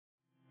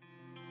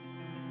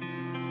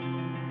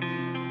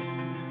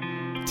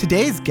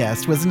Today's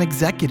guest was an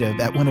executive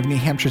at one of New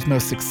Hampshire's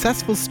most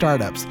successful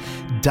startups,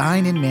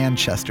 Dine in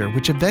Manchester,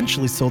 which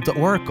eventually sold to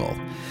Oracle.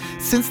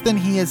 Since then,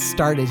 he has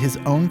started his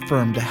own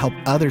firm to help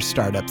other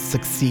startups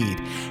succeed,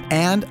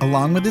 and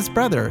along with his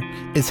brother,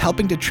 is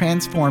helping to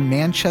transform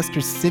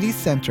Manchester's city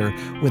center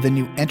with a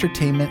new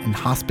entertainment and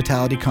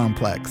hospitality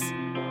complex.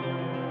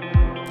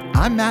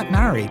 I'm Matt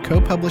Mowry,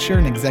 co-publisher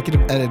and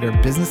executive editor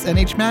of Business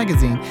NH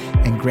Magazine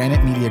and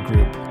Granite Media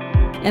Group.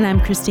 And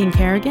I'm Christine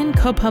Kerrigan,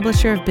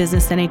 co-publisher of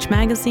Business NH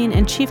Magazine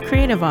and Chief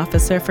Creative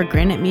Officer for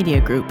Granite Media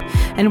Group.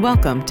 And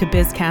welcome to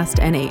BizCast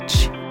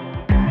NH.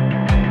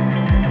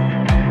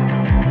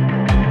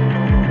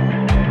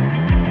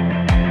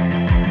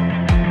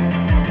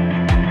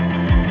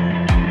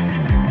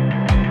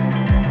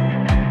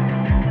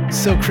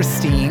 So,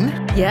 Christine.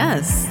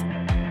 Yes.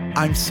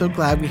 I'm so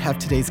glad we have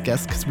today's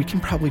guest because we can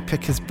probably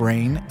pick his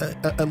brain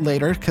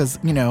later because,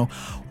 you know,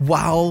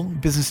 while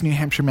Business New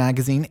Hampshire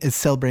Magazine is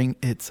celebrating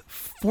its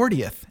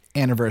 40th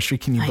anniversary,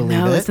 can you believe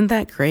it? I know, isn't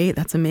that great?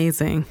 That's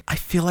amazing. I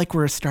feel like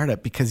we're a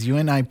startup because you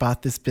and I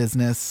bought this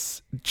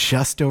business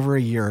just over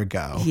a year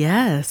ago.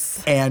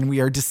 Yes. And we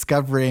are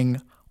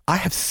discovering I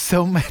have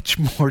so much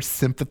more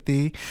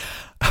sympathy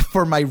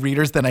for my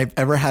readers than I've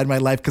ever had in my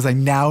life because I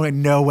now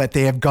know what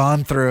they have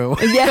gone through.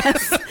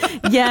 Yes.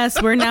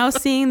 Yes, we're now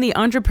seeing the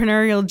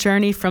entrepreneurial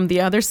journey from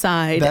the other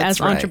side. That's as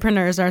right.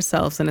 Entrepreneurs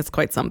ourselves, and it's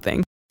quite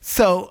something.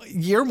 So,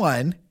 year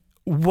one,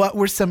 what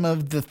were some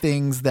of the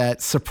things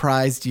that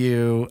surprised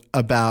you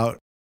about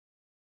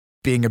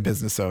being a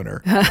business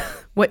owner?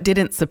 What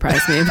didn't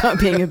surprise me about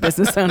being a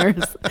business owner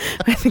is,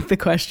 I think, the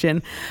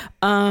question.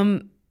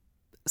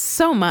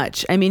 So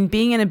much. I mean,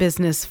 being in a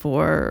business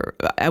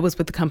I was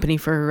with the company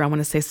for, I want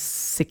to say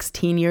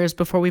 16 years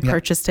before we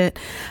purchased it.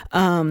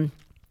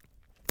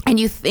 And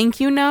you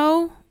think you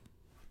know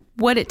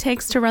what it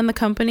takes to run the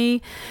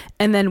company.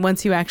 And then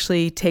once you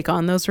actually take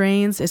on those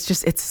reins,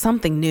 it's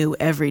something new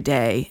every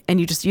day. And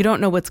you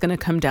don't know what's going to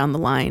come down the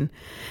line.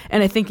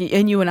 And I think,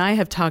 and you and I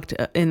have talked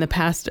in the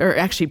past, or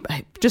actually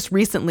just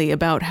recently,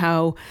 about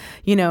how,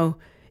 you know,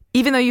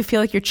 even though you feel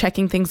like you're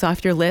checking things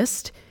off your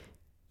list,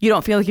 you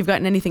don't feel like you've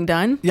gotten anything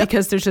done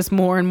because there's just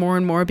more and more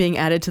and more being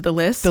added to the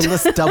list. The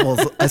list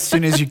doubles as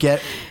soon as you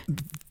get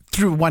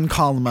through one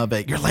column of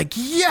it. You're like,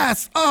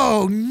 yes,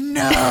 oh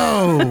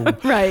no.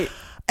 Right.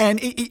 And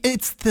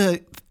it's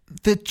the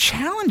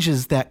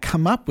challenges that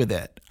come up with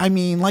it. I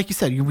mean, like you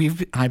said,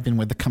 I've been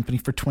with the company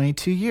for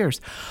 22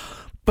 years.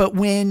 But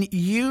when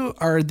you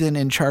are then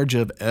in charge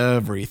of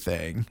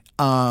everything,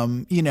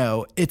 you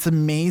know, it's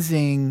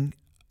amazing.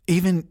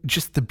 Even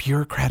just the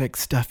bureaucratic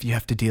stuff you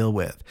have to deal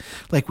with.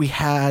 Like we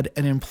had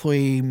an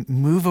employee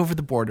move over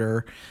the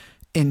border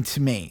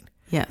into Maine.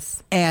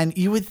 Yes. And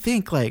you would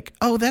think like,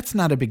 oh, that's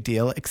not a big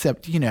deal,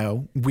 except, you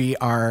know, we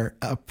are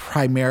a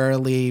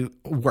primarily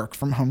work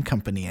from home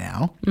company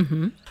now.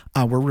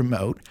 Mm-hmm. We're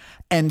remote.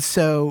 And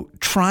so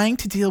trying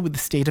to deal with the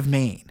state of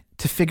Maine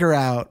to figure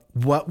out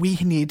what we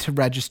need to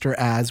register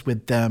as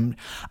with them.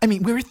 I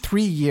mean, we were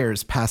 3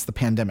 years past the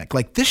pandemic.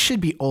 Like this should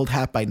be old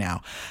hat by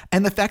now.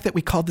 And the fact that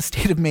we called the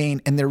state of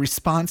Maine and their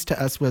response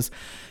to us was,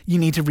 you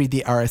need to read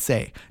the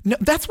RSA. No,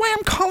 that's why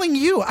I'm calling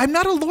you. I'm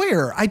not a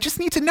lawyer. I just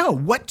need to know,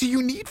 what do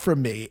you need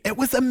from me? It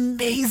was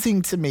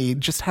amazing to me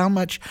just how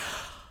much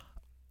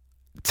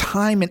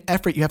time and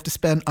effort you have to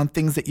spend on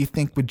things that you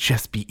think would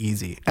just be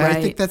easy. And I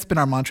think that's been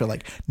our mantra,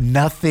 like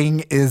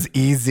nothing is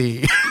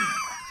easy.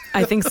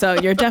 I think so.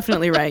 You're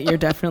definitely right. You're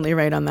definitely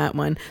right on that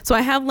one. So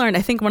I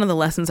think one of the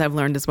lessons I've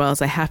learned as well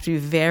is I have to be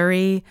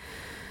very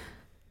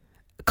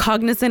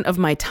cognizant of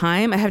my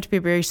time. I have to be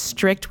very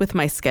strict with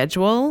my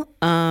schedule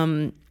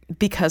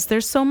because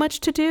there's so much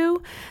to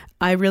do.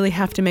 I really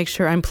have to make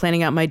sure I'm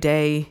planning out my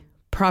day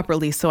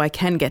properly so I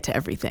can get to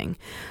everything.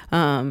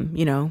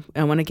 You know,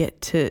 I want to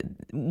get to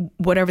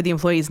whatever the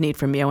employees need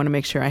from me. I want to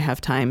make sure I have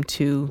time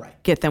to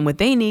get them what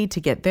they need to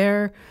get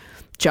their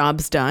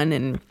jobs done.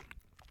 And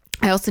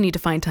I also need to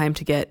find time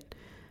to get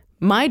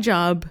my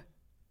job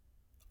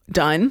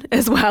done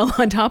as well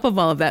on top of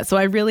all of that. So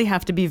I really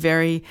have to be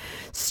very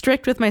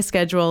strict with my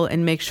schedule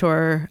and make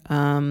sure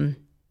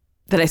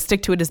that I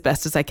stick to it as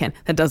best as I can.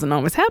 That doesn't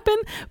always happen,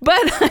 but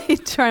I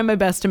try my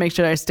best to make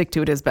sure I stick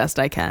to it as best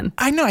I can.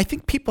 I know. I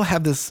think people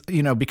have this,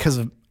 you know, because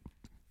of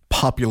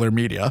popular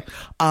media,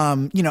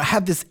 you know,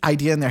 have this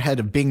idea in their head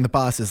of being the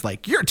boss is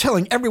like, you're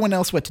telling everyone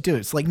else what to do.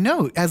 It's like,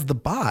 no, as the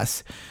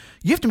boss,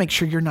 you have to make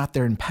sure you're not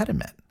their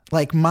impediment.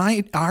 Like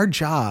our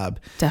job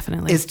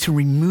definitely is to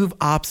remove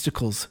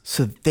obstacles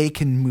so that they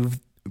can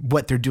move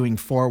what they're doing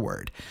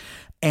forward.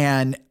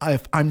 And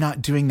if I'm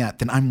not doing that,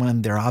 then I'm one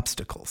of their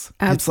obstacles.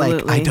 Absolutely.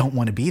 It's like, I don't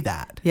want to be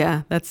that.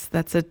 Yeah, that's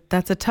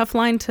a tough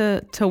line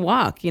to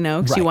walk, you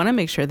know, because you want to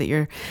make sure that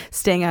you're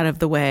staying out of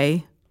the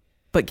way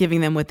but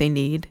giving them what they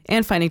need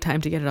and finding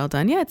time to get it all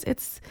done. Yeah,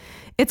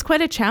 it's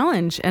quite a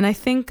challenge. And I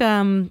think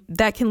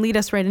that can lead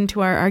us right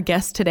into our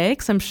guest today,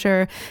 because I'm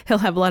sure he'll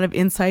have a lot of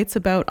insights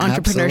about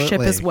entrepreneurship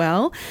Absolutely. as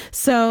well.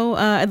 So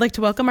I'd like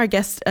to welcome our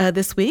guest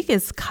this week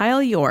is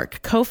Kyle York,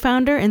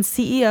 co-founder and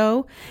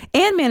CEO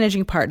and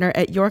managing partner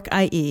at York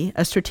IE,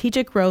 a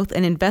strategic growth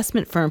and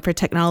investment firm for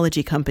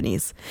technology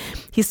companies.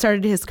 He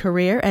started his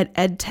career at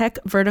EdTech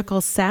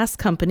vertical SaaS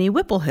company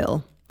Whipple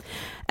Hill.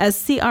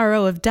 As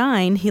CRO of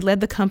Dyn, he led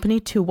the company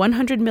to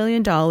 $100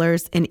 million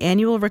in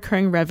annual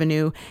recurring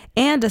revenue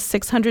and a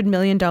 $600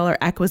 million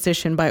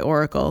acquisition by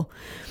Oracle,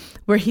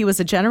 where he was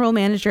a general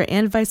manager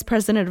and vice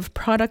president of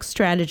product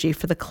strategy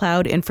for the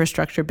cloud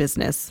infrastructure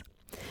business.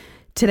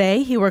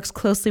 Today, he works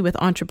closely with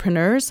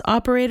entrepreneurs,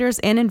 operators,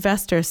 and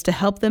investors to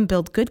help them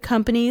build good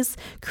companies,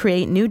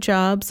 create new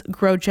jobs,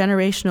 grow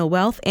generational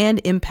wealth, and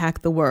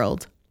impact the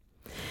world.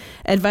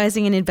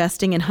 Advising and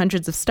investing in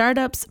hundreds of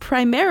startups,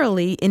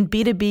 primarily in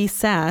B2B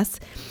SaaS,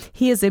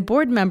 he is a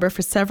board member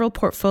for several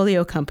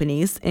portfolio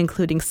companies,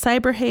 including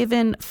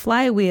Cyberhaven,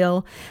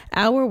 Flywheel,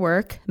 Our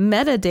Work,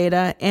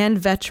 Metadata, and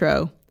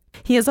Vetro.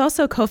 He is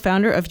also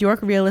co-founder of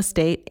York Real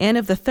Estate and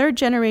of the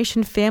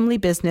third-generation family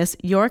business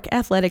York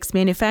Athletics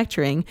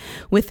Manufacturing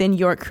within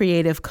York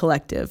Creative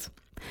Collective.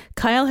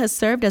 Kyle has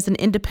served as an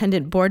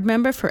independent board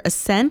member for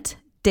Ascent,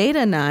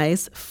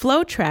 Datanyze,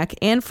 FlowTrack,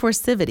 and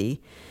Forsivity.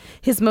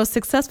 His most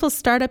successful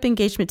startup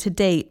engagement to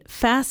date,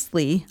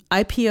 Fastly,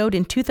 IPO'd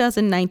in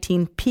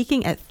 2019,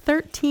 peaking at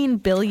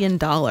 $13 billion.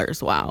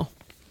 Wow.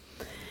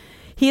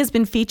 He has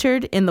been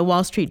featured in the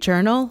Wall Street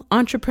Journal,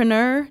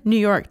 Entrepreneur, New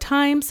York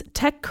Times,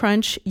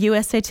 TechCrunch,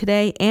 USA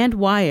Today, and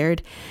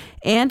Wired,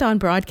 and on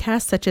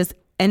broadcasts such as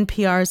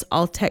NPR's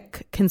All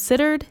Tech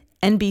Considered,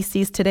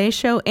 NBC's Today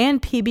Show,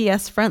 and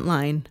PBS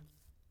Frontline.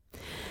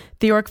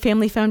 The York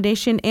Family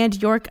Foundation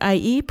and York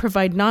IE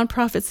provide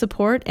nonprofit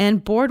support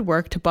and board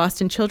work to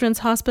Boston Children's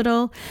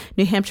Hospital,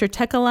 New Hampshire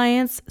Tech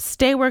Alliance,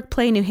 Stay Work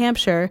Play New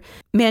Hampshire,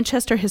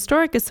 Manchester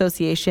Historic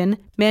Association,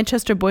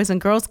 Manchester Boys and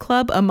Girls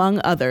Club,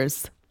 among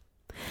others.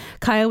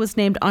 Kyle was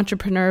named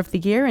Entrepreneur of the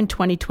Year in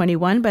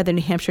 2021 by the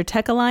New Hampshire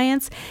Tech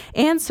Alliance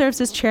and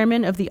serves as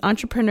chairman of the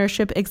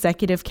Entrepreneurship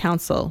Executive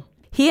Council.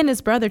 He and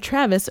his brother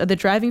Travis are the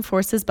driving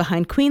forces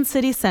behind Queen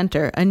City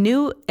Centre, a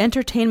new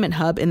entertainment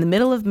hub in the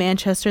middle of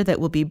Manchester that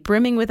will be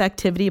brimming with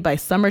activity by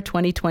summer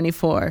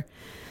 2024.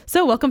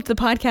 So welcome to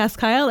the podcast,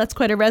 Kyle. That's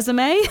quite a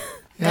resume.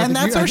 Yeah, and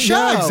that's our show.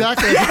 Yeah,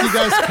 exactly. I think you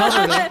guys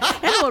covered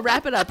it. And we'll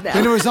wrap it up now.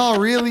 And it was all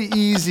really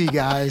easy,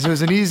 guys. It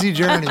was an easy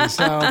journey.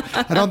 So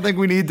I don't think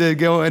we need to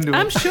go into it.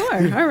 I'm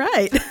sure. All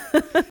right.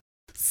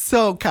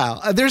 So,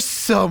 Kyle, there's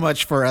so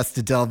much for us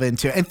to delve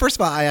into. And first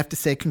of all, I have to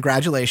say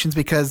congratulations,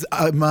 because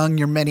among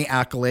your many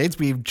accolades,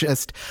 we've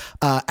just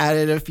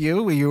added a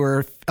few. You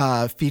were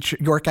featured.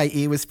 York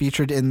IE was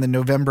featured in the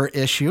November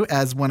issue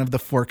as one of the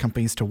 4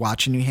 companies to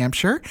watch in New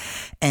Hampshire.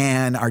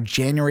 And our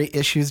January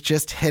issue is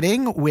just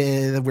hitting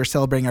we're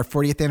celebrating our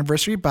 40th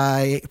anniversary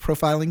by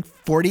profiling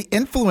 40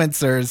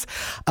 influencers,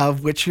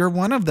 of which you're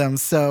one of them.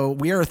 So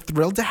we are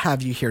thrilled to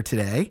have you here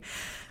today.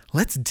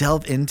 Let's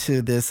delve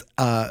into this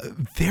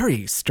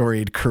very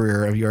storied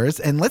career of yours.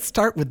 And let's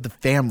start with the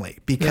family,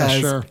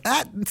 because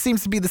that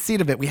seems to be the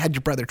seed of it. We had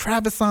your brother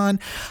Travis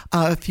on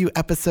a few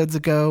episodes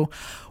ago.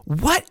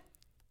 What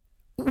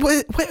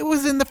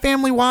was in the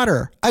family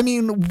water? I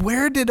mean,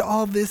 where did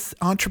all this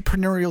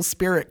entrepreneurial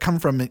spirit come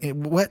from?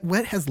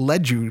 What has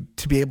led you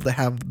to be able to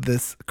have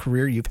this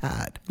career you've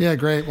had? Yeah,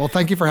 great. Well,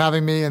 thank you for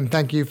having me, and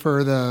thank you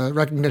for the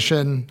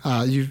recognition.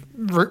 You've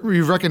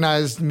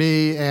recognized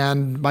me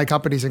and my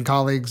companies and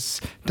colleagues,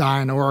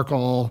 Dyn,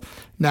 Oracle,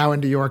 now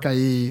into York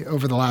IE,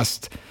 over the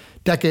last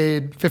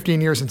decade,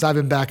 15 years since I've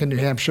been back in New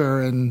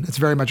Hampshire, and it's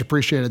very much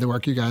appreciated, the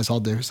work you guys all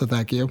do. So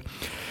thank you.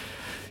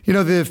 You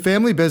know, the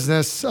family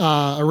business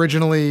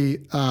originally,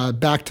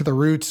 back to the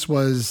roots,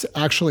 was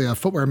actually a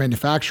footwear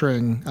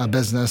manufacturing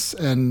business,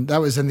 and that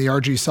was in the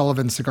R.G.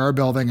 Sullivan Cigar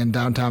Building in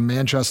downtown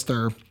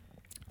Manchester.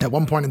 At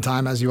one point in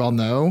time, as you all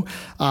know,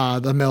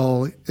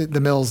 the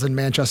mills in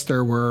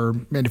Manchester were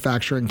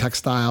manufacturing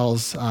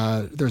textiles.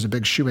 There was a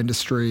big shoe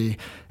industry,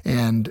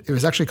 and it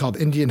was actually called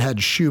Indian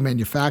Head Shoe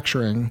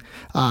Manufacturing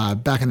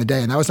back in the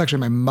day. And that was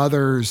actually my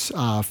mother's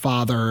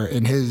father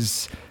and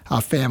his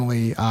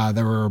family.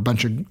 There were a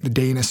bunch of the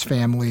Danish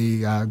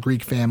family,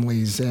 Greek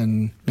families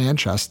in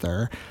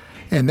Manchester.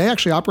 And they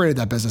actually operated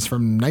that business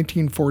from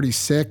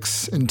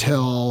 1946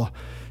 until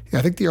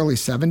I think the early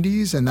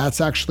 70s. And that's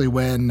actually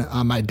when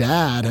my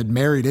dad had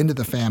married into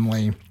the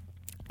family.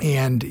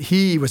 And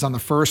he was on the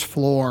first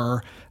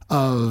floor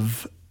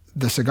of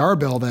the cigar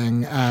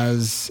building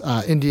as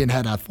became Indian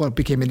Head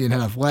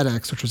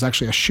Athletics, which was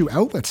actually a shoe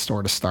outlet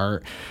store to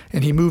start.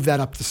 And he moved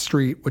that up the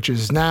street, which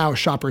is now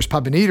Shoppers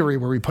Pub and Eatery,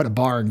 where we put a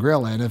bar and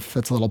grill in. If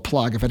it's a little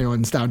plug, if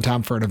anyone's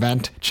downtown for an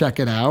event, check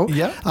it out.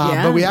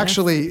 But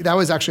that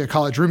was actually a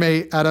college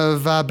roommate out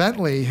of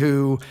Bentley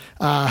who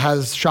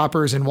has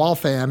Shoppers in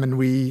Waltham. And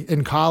we,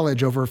 in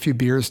college, over a few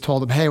beers,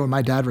 told him, hey, when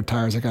my dad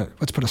retires,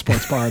 let's put a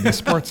sports bar in the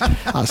sports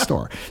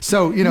store.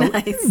 So,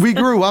 nice. We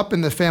grew up in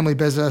the family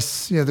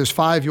business. There's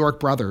 5 York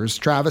brothers.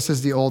 Travis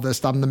is the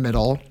oldest. I'm the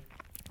middle.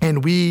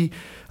 And we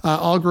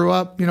all grew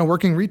up,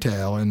 working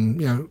retail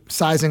and,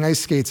 sizing ice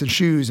skates and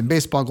shoes and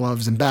baseball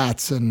gloves and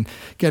bats and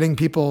getting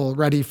people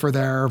ready for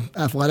their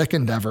athletic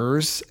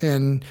endeavors.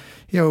 And,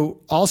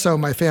 also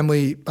my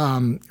family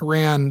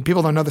ran,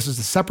 people don't know this is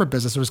a separate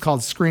business. It was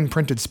called Screen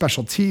Printed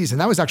Specialties.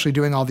 And that was actually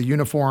doing all the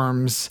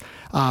uniforms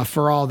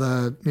for all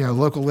the,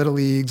 local Little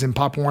Leagues and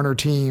Pop Warner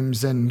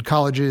teams and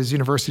colleges,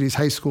 universities,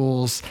 high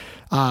schools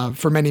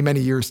for many, many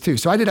years too.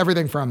 So I did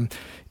everything from,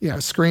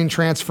 screen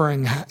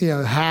transferring,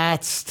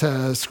 hats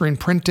to screen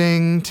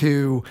printing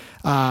to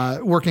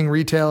working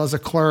retail as a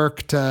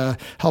clerk to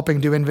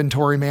helping do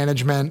inventory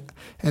management.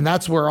 And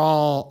that's where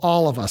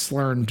all of us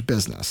learned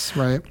business,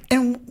 right?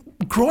 And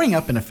growing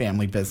up in a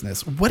family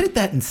business, what did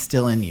that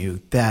instill in you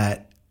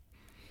that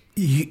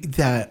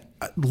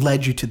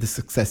led you to the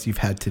success you've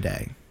had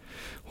today?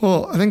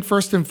 Well, I think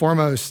first and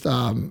foremost,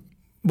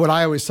 what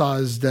I always saw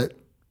is that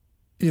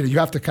you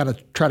have to kind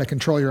of try to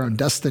control your own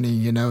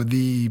destiny.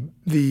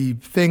 The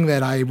thing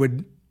that I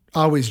would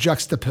always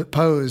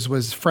juxtapose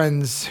was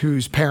friends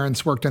whose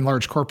parents worked in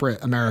large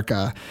corporate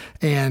America.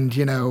 And,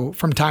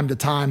 from time to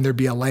time, there'd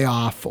be a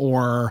layoff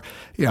or,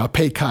 a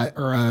pay cut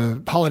or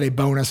a holiday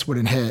bonus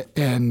wouldn't hit.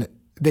 And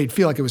they'd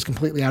feel like it was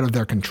completely out of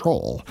their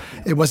control.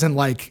 It wasn't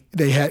like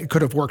they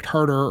could have worked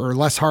harder or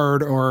less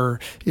hard or,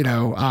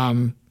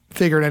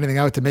 figured anything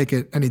out to make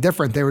it any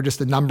different. They were just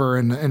a number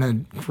in a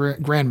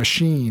grand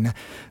machine.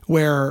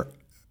 Where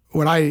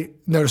what I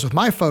noticed with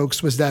my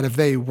folks was that if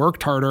they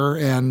worked harder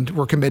and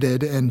were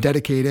committed and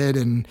dedicated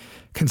and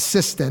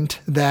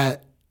consistent,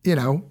 that,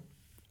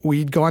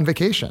 we'd go on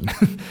vacation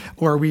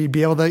or we'd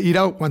be able to eat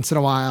out once in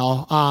a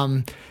while.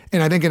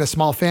 And I think in a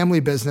small family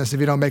business, if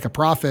you don't make a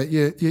profit,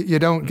 you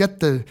don't get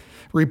to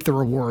reap the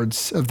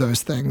rewards of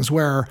those things.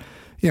 Where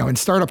in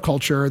startup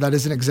culture, that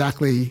isn't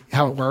exactly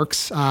how it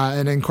works.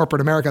 And in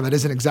corporate America, that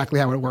isn't exactly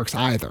how it works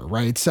either,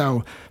 right?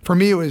 So for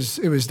me, it was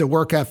the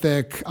work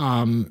ethic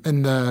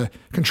and the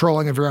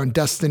controlling of your own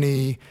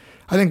destiny.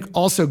 I think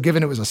also,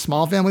 given it was a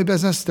small family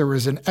business, there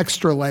was an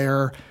extra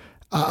layer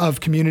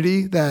of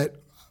community that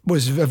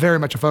was very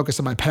much a focus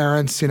of my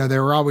parents. They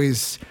were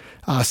always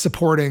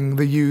supporting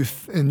the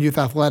youth and youth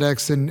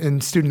athletics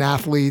and student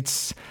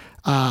athletes.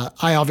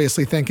 I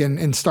obviously think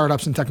in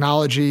startups and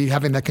technology,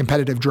 having that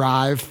competitive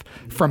drive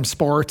from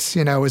sports,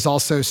 is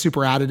also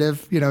super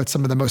additive. It's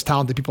some of the most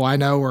talented people I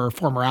know are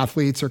former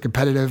athletes or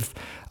competitive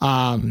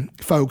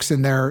folks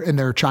in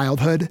their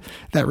childhood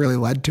that really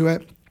led to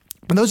it.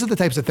 And those are the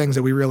types of things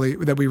that we really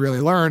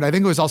learned. I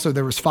think it was also,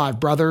 there was 5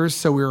 brothers.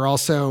 So we were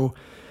also,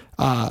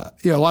 I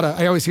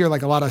always hear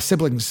like a lot of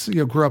siblings,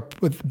 grew up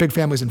with big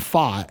families and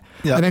fought.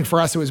 Yep. I think for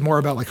us, it was more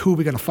about like, who are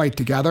we going to fight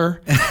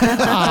together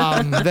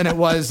than it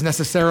was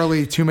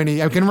necessarily too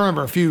many. I can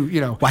remember a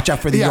few, Watch out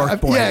for the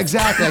York boys. Yeah,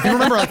 exactly. I can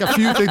remember like a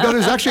few things.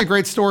 There's actually a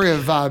great story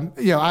of,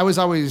 I've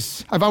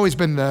always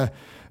been the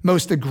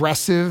most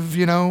aggressive,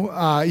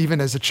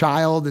 even as a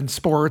child in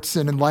sports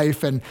and in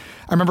life. And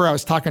I remember I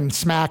was talking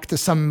smack to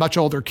some much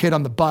older kid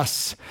on the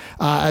bus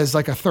as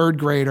like a 3rd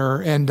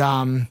grader.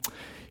 And,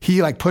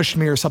 he like pushed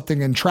me or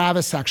something, and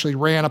Travis actually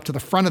ran up to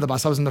the front of the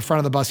bus. I was in the front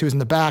of the bus, he was in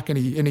the back, and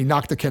he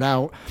knocked the kid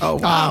out. Oh,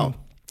 wow.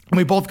 And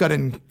we both got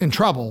in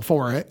trouble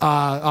for it.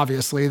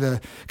 Obviously,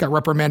 got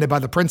reprimanded by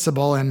the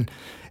principal. And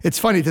it's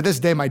funny, to this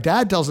day, my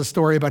dad tells a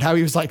story about how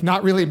he was like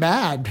not really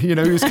mad. He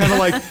was kind of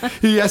like,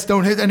 yes,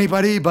 don't hit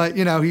anybody, but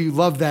he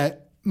loved that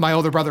my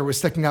older brother was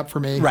sticking up for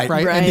me. Right.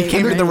 And he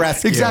came to the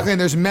rescue. Exactly. And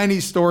there's many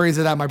stories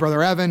of that. My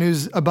brother Evan,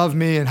 who's above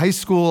me in high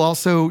school,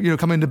 also,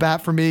 coming to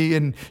bat for me.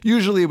 And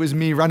usually it was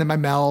me running my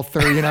mouth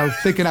or,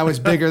 thinking I was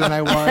bigger than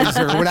I was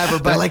or whatever.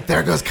 But like,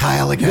 there goes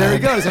Kyle again. There he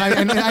goes.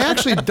 And I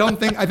actually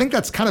I think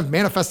that's kind of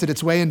manifested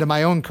its way into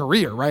my own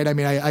career, right? I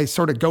mean, I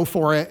sort of go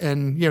for it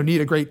and,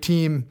 need a great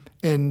team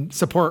and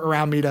support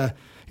around me to,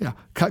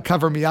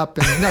 cover me up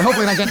and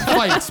hopefully not get in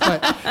fights,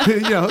 but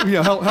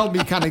help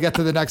me kind of get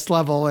to the next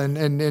level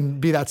and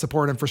be that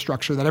support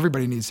infrastructure that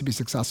everybody needs to be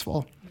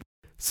successful.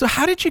 So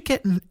how did you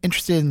get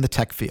interested in the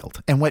tech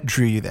field and what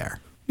drew you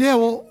there? Yeah,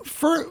 well,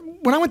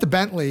 when I went to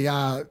Bentley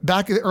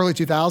back in the early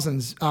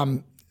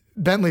 2000s,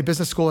 Bentley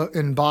Business School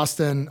in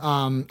Boston,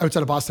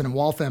 outside of Boston in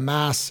Waltham,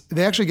 Mass,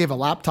 they actually gave a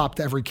laptop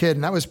to every kid,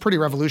 and that was pretty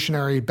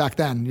revolutionary back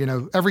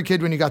then. Every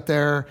kid when you got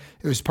there,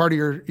 it was part of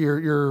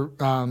your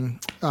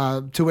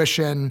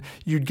tuition.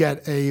 You'd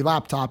get a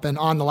laptop, and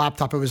on the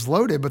laptop it was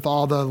loaded with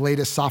all the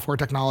latest software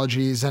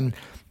technologies, and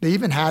they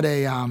even had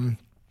a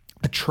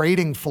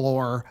trading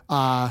floor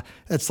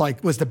that's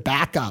like was the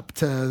backup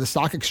to the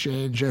stock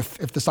exchange. If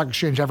the stock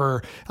exchange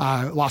ever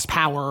lost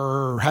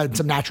power or had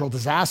some natural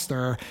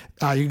disaster,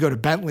 you could go to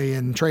Bentley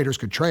and traders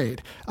could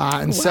trade.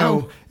 And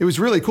so it was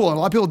really cool. And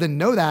a lot of people didn't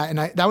know that. And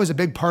that was a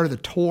big part of the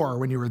tour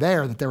when you were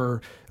there, that they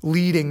were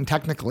leading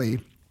technically.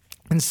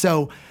 And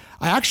so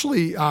I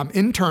actually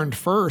interned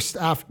first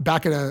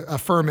back at a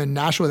firm in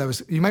Nashua that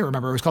was, you might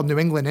remember, it was called New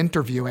England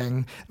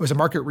Interviewing. It was a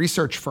market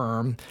research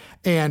firm,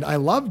 and I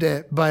loved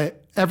it, but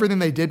everything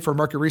they did for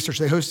market research,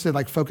 they hosted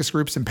like focus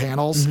groups and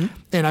panels.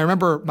 And I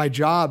remember my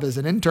job as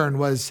an intern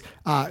was,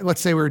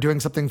 let's say we were doing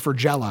something for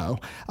Jell-O.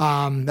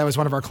 That was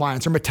one of our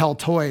clients, or Mattel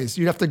Toys.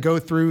 You'd have to go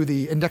through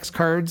the index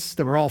cards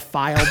that were all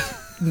filed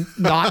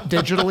not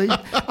digitally.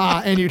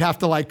 And you'd have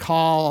to like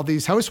call all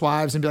these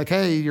housewives and be like,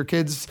 hey, you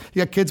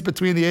got kids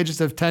between the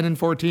ages of 10 and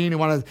 14 who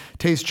want to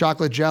taste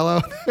chocolate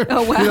Jell-O.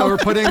 Oh, wow. We're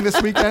putting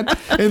this weekend.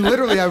 And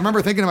literally, I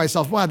remember thinking to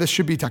myself, wow, this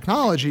should be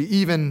technology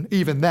even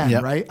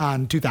then, right?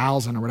 On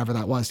 2000 or whatever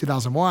that was,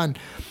 2001.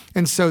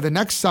 And so the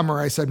next summer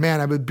I said, man,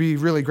 it would be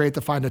really great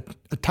to find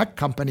a tech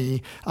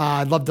company.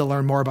 I'd love to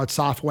learn more about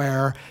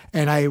software.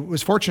 And I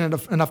was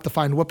fortunate enough to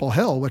find Whipple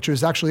Hill, which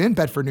was actually in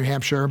Bedford, New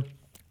Hampshire.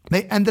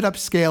 They ended up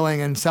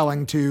scaling and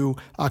selling to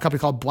a company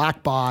called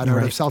Blackbaud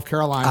out of South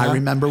Carolina. I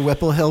remember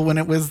Whipple Hill when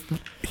it was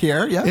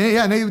here.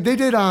 Yeah. And they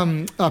did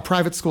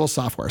private school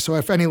software. So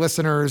if any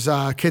listeners,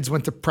 kids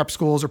went to prep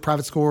schools or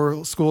private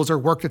schools or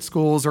worked at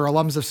schools or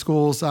alums of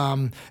schools,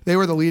 they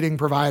were the leading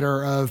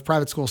provider of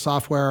private school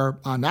software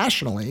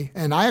nationally.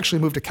 And I actually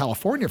moved to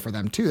California for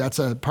them too. That's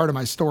a part of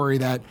my story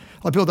that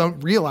a lot of people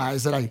don't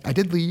realize, that I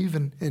did leave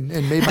and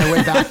made my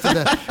way back to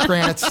the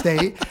Granite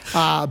State.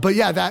 But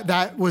yeah,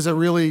 that was a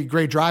really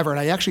great driver. And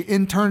I actually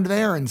interned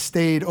there and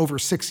stayed over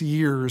 6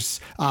 years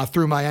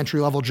through my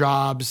entry-level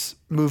jobs,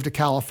 moved to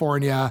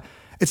California.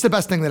 It's the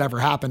best thing that ever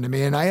happened to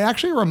me. And I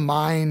actually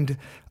remind,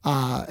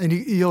 and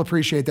you'll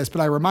appreciate this, but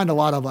I remind a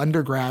lot of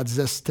undergrads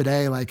this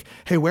today, like,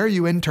 hey, where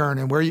you intern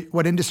and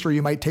what industry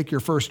you might take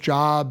your first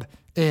job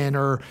in,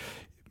 or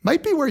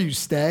might be where you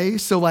stay.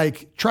 So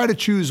like try to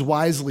choose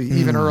wisely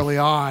even early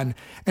on.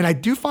 And I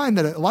do find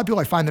that a lot of people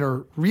I find that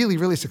are really,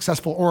 really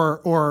successful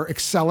or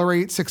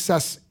accelerate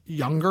success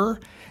younger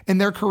in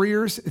their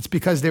careers, it's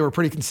because they were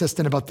pretty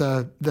consistent about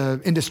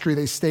the industry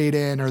they stayed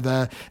in or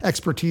the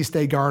expertise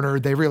they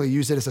garnered. They really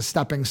use it as a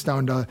stepping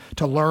stone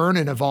to learn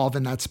and evolve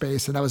in that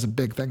space. And that was a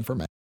big thing for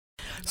me.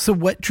 So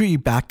what drew you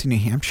back to New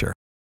Hampshire?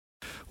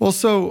 Well,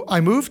 so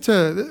I moved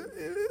to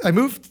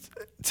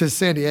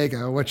San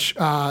Diego, which,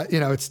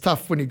 it's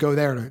tough when you go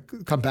there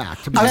to come back.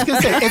 I was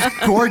going to say,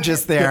 it's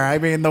gorgeous there. I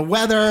mean, the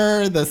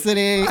weather, the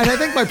city. And I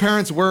think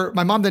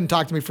my mom didn't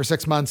talk to me for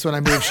 6 months when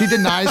I moved. She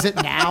denies it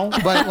now,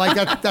 but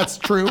like that's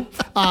true.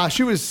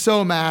 She was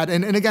so mad.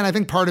 And again, I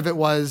think part of it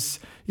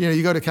was,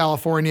 you go to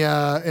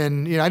California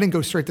and, I didn't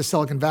go straight to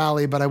Silicon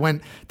Valley, but I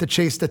went to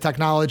chase the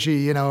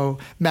technology,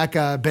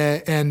 mecca a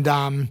bit. And,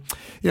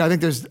 I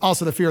think there's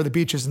also the fear of the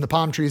beaches and the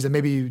palm trees and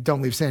maybe you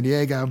don't leave San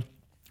Diego.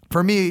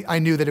 For me, I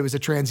knew that it was a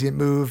transient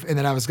move and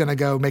that I was going to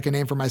go make a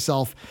name for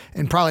myself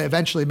and probably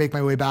eventually make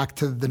my way back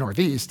to the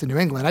Northeast, to New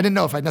England. I didn't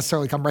know if I'd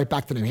necessarily come right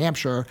back to New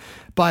Hampshire,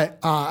 but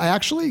I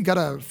actually got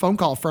a phone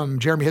call from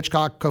Jeremy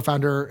Hitchcock,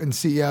 co-founder and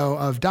CEO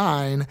of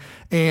Dyn,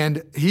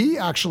 and he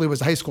actually was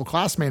a high school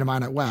classmate of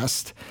mine at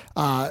West,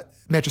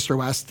 Manchester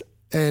West,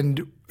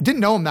 and didn't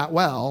know him that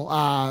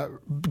well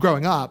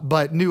growing up,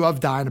 but knew of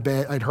Dyn a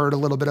bit. I'd heard a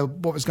little bit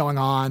of what was going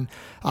on.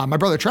 My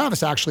brother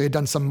Travis actually had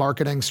done some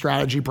marketing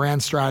strategy,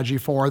 brand strategy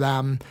for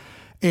them.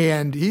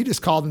 And he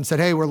just called and said,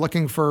 hey, we're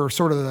looking for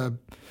sort of the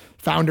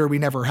founder we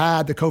never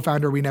had, the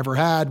co-founder we never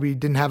had. We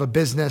didn't have a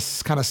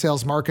business kind of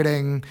sales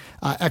marketing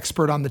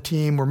expert on the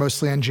team. We're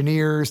mostly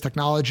engineers,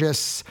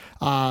 technologists.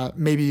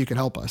 Maybe you can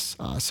help us.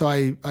 So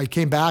I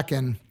came back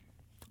and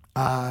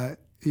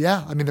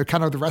they're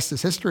kind of the rest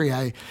is history.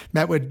 I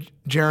met with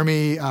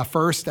Jeremy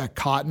first at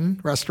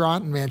Cotton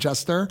Restaurant in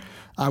Manchester.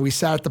 We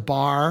sat at the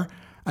bar.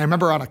 I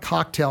remember on a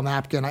cocktail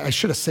napkin, I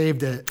should have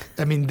saved it.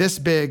 I mean, this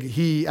big,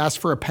 he asked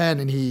for a pen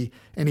and he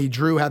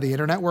drew how the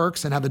internet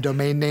works and how the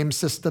domain name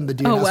system, the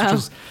DNS, which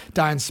is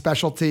Dyn's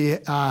specialty,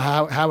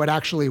 how it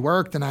actually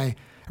worked. And I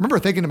remember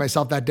thinking to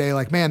myself that day,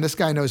 like, man, this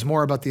guy knows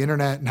more about the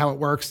internet and how it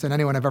works than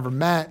anyone I've ever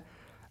met,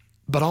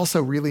 but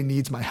also really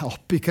needs my help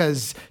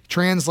because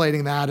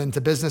translating that into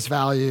business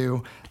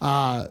value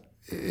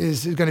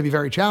is going to be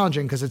very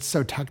challenging because it's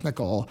so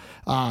technical.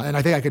 And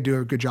I think I could do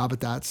a good job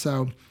at that.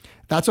 So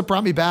that's what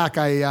brought me back.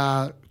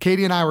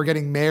 Katie and I were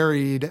getting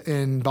married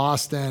in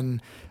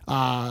Boston.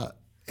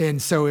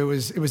 And so it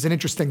was an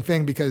interesting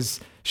thing because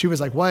she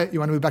was like, what, you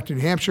want to move back to New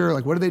Hampshire?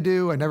 Like, what do they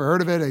do? I never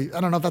heard of it. I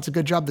don't know if that's a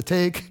good job to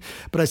take.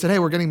 But I said, hey,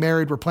 we're getting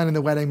married. We're planning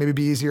the wedding. Maybe it'd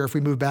be easier if we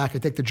move back. I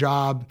take the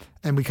job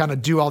and we kind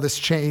of do all this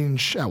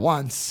change at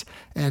once.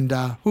 And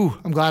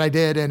I'm glad I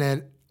did.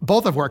 And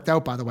both have worked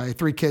out, by the way.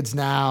 3 kids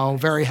now,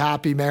 very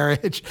happy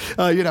marriage,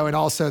 and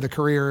also the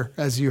career,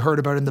 as you heard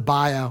about in the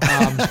bio,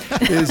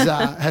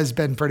 has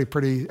been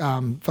pretty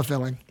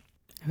fulfilling.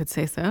 I would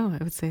say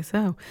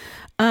so.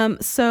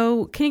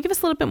 So can you give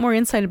us a little bit more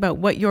insight about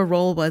what your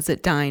role was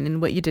at Dyn and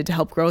what you did to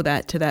help grow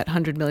that to that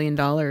 $100 million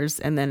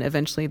and then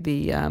eventually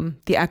the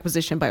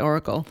acquisition by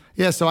Oracle?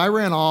 Yeah, so I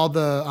ran all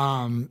the,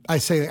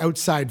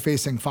 outside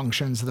facing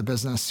functions of the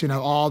business,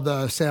 all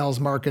the sales,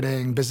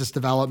 marketing, business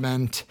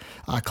development,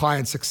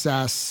 client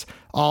success,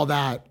 all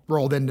that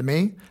rolled into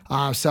me.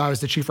 So I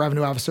was the chief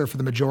revenue officer for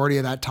the majority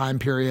of that time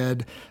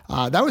period.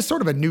 That was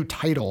sort of a new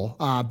title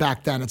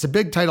back then. It's a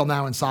big title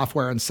now in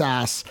software and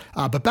SaaS.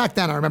 But back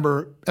then, I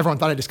remember everyone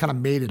thought I just kind of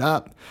made it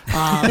up.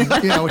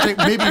 Which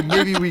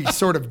maybe we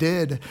sort of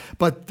did.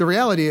 But the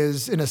reality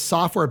is, in a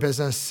software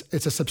business,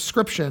 it's a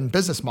subscription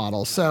business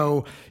model.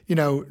 So,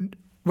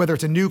 whether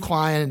it's a new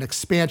client, an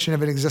expansion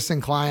of an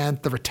existing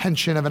client, the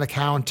retention of an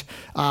account,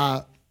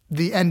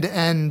 the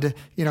end-to-end,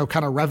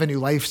 kind of revenue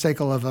life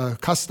cycle of a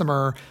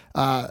customer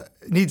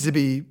needs to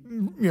be,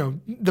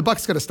 the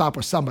buck's got to stop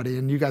with somebody.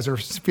 And you guys are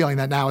feeling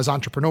that now as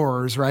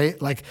entrepreneurs,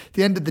 right? Like, at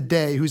the end of the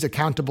day, who's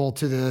accountable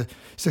to the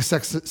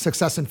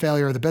success and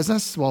failure of the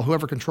business? Well,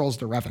 whoever controls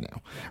the revenue,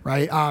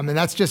 right? And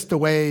that's just the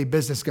way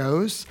business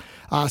goes.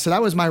 So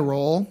that was my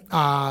role.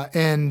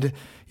 And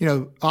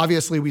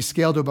obviously we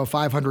scaled to about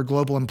 500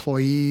 global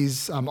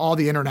employees. All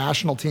the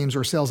international teams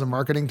were sales and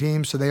marketing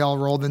teams, so they all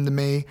rolled into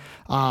me.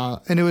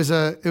 And it was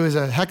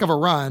a heck of a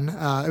run.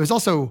 It was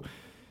also,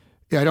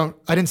 I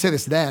didn't say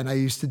this then. I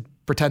used to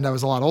pretend I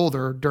was a lot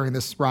older during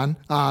this run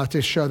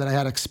to show that I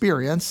had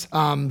experience.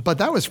 But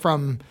that was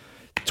from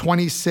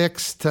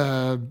 26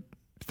 to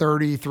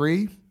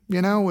 33.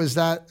 Was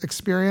that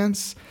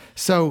experience?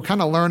 So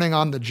kind of learning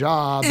on the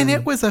job. And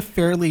it was a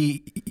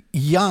fairly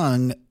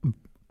young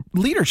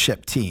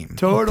leadership team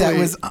totally that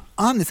was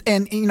on this.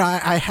 And,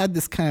 I had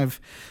this kind of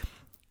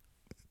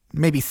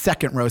maybe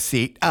second row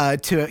seat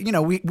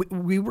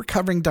we were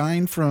covering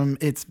Dyn from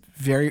its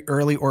very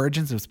early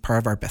origins. It was part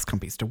of our best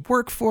companies to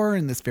work for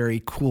and this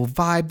very cool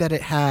vibe that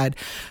it had,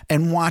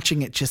 and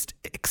watching it just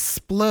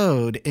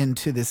explode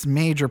into this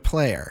major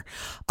player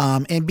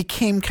and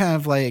became kind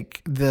of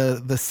like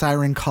the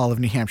siren call of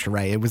New Hampshire,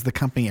 right? It was the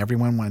company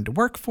everyone wanted to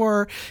work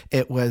for.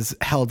 It was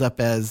held up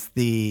as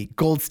the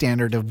gold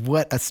standard of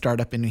what a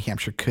startup in New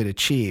Hampshire could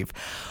achieve.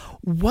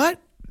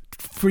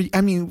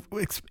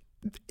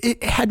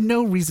 It had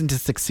no reason to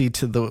succeed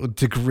to the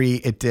degree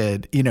it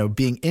did,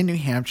 being in New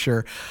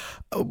Hampshire,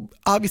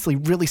 obviously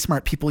really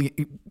smart people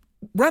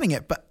running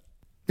it, but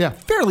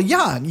fairly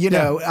young,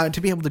 to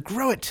be able to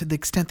grow it to the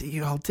extent that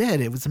you all did.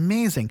 It was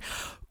amazing.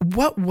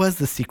 What was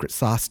the secret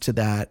sauce to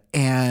that?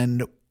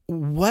 And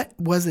what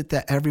was it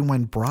that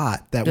everyone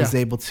brought that was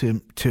able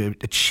to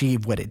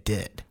achieve what it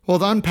did? Well,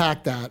 to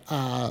unpack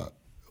that,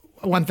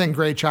 one thing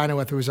Gray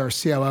Chenoweth, who was our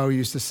COO,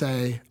 used to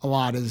say a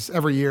lot is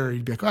every year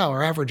he'd be like, "Wow,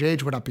 our average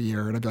age went up a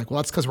year," and I'd be like, "Well,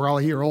 that's because we're all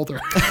a year older."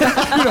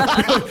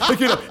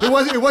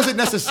 It wasn't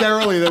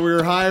necessarily that we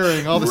were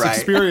hiring all this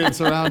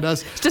experience around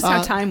us. It's just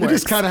how time works.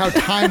 It's just kind of how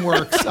time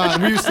works.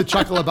 We used to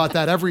chuckle about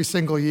that every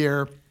single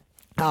year.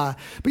 But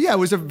it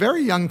was a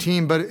very young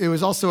team, but it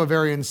was also a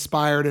very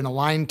inspired and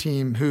aligned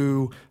team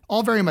who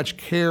all very much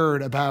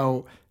cared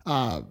about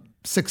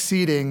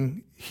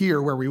succeeding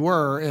here where we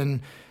were.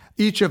 And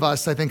each of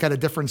us, I think, had a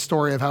different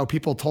story of how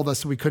people told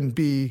us we couldn't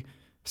be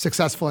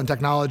successful in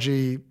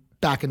technology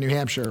back in New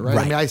Hampshire, right?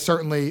 I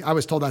mean, I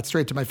was told that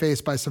straight to my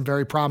face by some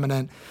very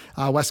prominent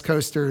West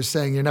Coasters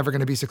saying, "You're never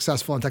going to be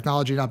successful in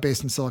technology not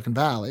based in Silicon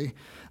Valley."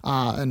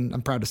 And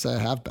I'm proud to say I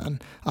have been.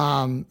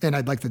 And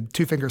I'd like to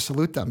two-finger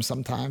salute them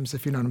sometimes,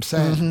 if you know what I'm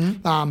saying.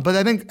 Mm-hmm. But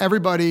I think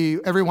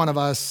every one of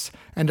us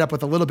ended up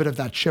with a little bit of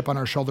that chip on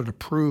our shoulder to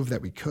prove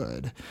that we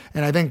could.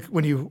 And I think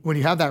when you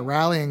have that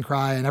rallying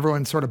cry and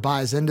everyone sort of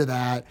buys into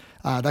that,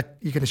 that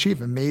you can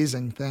achieve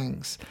amazing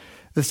things.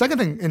 The second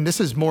thing, and this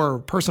is more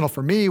personal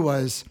for me,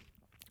 was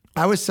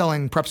I was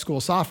selling prep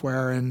school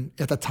software, and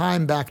at the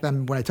time back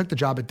then when I took the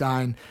job at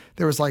Dyn,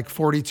 there was like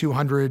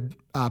 4,200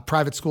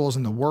 private schools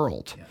in the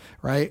world,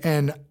 right?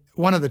 And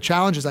one of the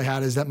challenges I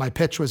had is that my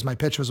pitch was my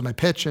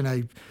pitch, and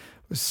I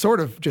was sort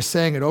of just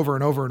saying it over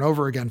and over and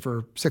over again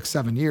for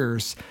 6-7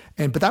 years.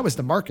 But that was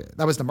the market.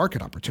 That was the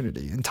market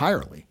opportunity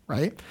entirely,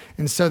 right?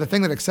 And so the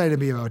thing that excited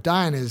me about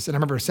Dyn is, and I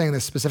remember saying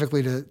this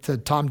specifically to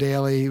Tom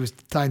Daly, who was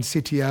Dyn's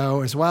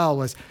CTO as well,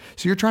 was,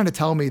 so you're trying to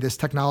tell me this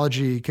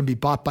technology can be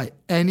bought by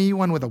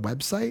anyone with a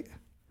website?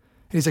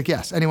 And he's like,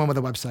 yes, anyone with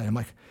a website. I'm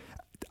like,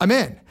 I'm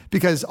in.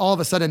 Because all of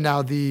a sudden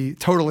now the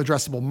total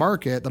addressable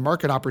market, the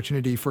market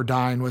opportunity for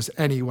Dyn was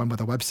anyone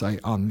with a website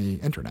on the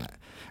internet,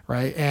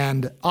 right?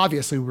 And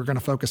obviously we're going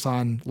to focus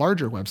on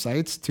larger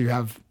websites to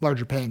have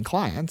larger paying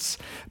clients,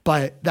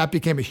 but that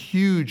became a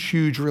huge,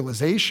 huge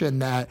realization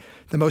that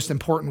the most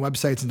important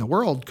websites in the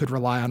world could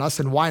rely on us,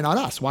 and why not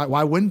us?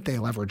 Why wouldn't they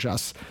leverage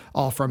us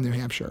all from New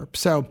Hampshire?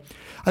 So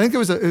I think it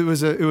was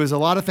a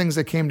lot of things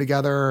that came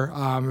together.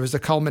 It was a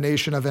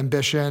culmination of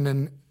ambition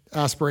and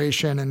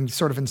aspiration and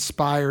sort of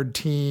inspired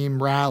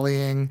team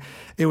rallying.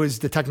 It was,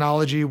 the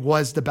technology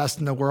was the best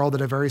in the world at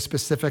a very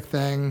specific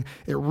thing.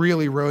 It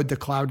really rode the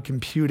cloud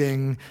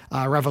computing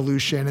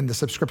revolution and the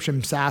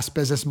subscription SaaS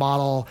business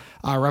model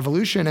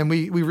revolution. And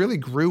we really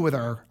grew with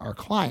our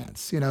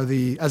clients.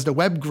 As the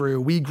web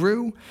grew, we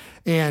grew.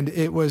 And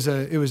it was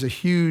a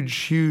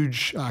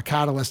huge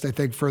catalyst, I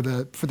think, for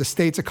the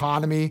state's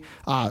economy.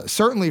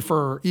 Certainly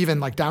for even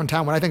like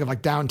downtown. When I think of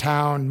like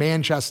downtown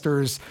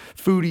Manchester's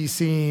foodie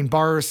scene,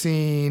 bar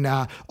scene,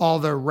 all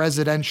the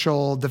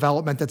residential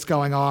development that's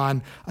going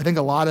on. I think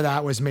a lot of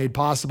that was made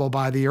possible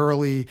by the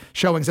early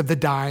showings of the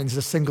Dines,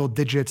 the Single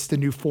Digits, the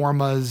New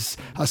Formas,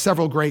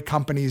 several great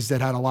companies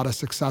that had a lot of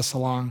success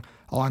along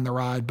the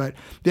ride. But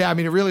yeah, I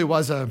mean, it really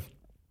was a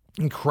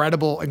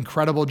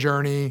incredible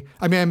journey.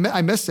 I mean,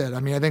 I miss it.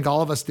 I mean, I think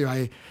all of us do.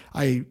 I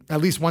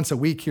at least once a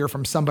week hear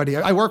from somebody.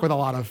 I work with a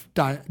lot of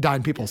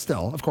Dine people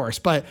still, of course,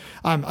 but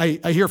I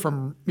hear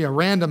from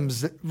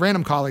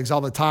random colleagues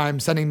all the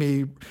time sending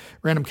me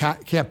random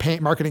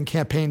marketing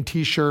campaign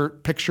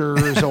T-shirt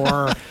pictures,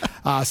 or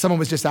someone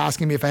was just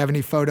asking me if I have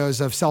any photos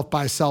of South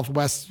by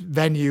Southwest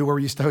venue where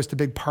we used to host a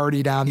big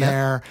party down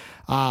there.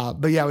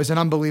 But yeah, it was an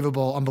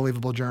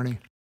unbelievable journey.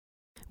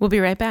 We'll be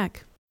right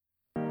back.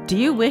 Do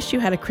you wish you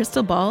had a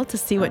crystal ball to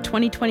see what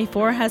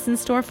 2024 has in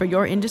store for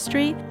your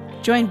industry?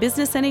 Join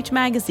Business NH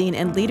Magazine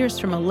and leaders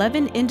from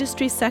 11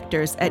 industry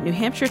sectors at New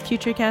Hampshire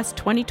FutureCast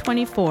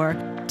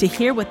 2024 to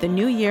hear what the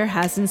new year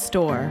has in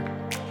store.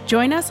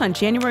 Join us on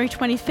January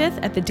 25th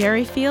at the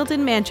Dairy Field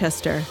in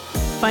Manchester.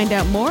 Find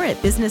out more at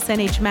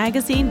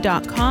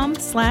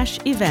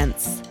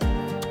businessnhmagazine.com/events.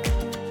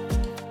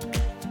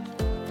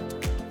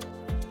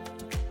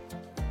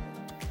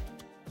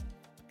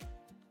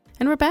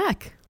 And we're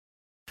back.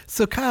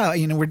 So Kyle,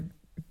 we're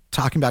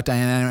talking about Dine,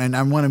 and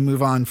I want to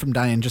move on from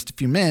Dine in just a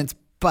few minutes,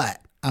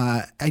 but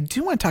I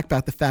do want to talk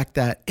about the fact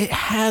that it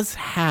has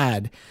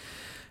had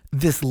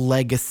this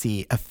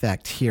legacy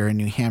effect here in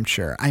New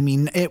Hampshire. I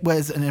mean, it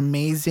was an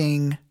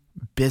amazing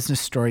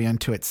business story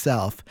unto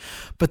itself,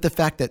 but the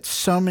fact that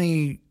so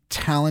many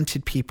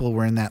talented people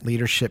were in that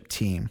leadership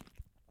team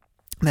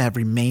that have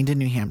remained in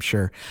New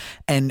Hampshire,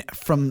 and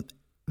from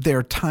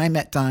their time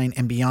at Dine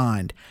and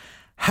beyond,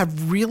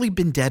 have really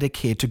been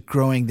dedicated to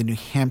growing the New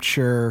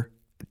Hampshire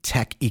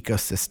tech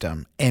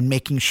ecosystem and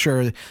making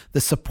sure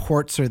the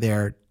supports are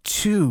there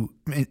to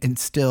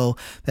instill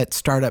that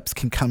startups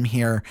can come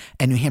here,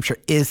 and New Hampshire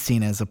is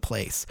seen as a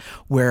place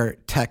where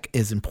tech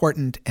is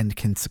important and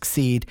can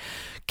succeed.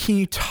 Can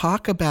you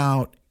talk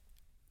about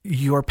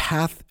your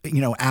path,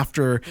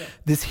 after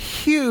this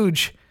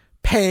huge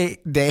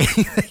payday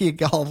that you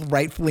all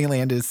rightfully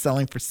landed is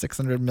selling for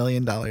 $600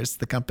 million,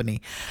 the company.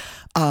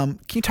 Can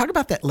you talk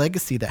about that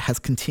legacy that has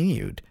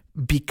continued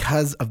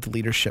because of the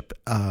leadership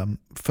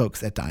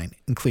folks at Dine,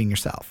 including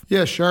yourself?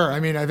 Yeah, sure. I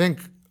mean, I think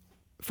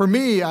for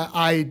me,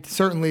 I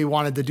certainly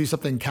wanted to do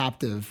something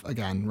captive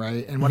again,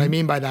 right? And what I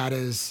mean by that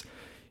is,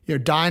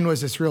 Dine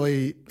was this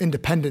really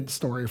independent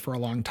story for a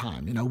long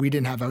time. We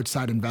didn't have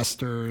outside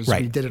investors.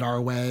 Right. We did it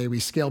our way. We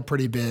scaled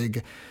pretty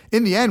big.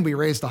 In the end, we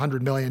raised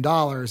 $100 million.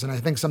 And I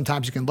think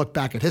sometimes you can look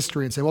back at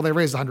history and say, well, they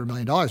raised $100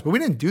 million. But we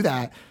didn't do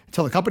that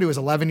until the company was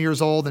 11 years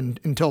old and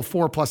until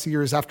 4+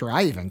 years after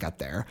I even got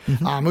there.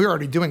 Mm-hmm. We were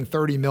already doing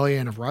 $30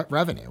 million of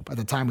revenue by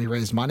the time we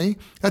raised money.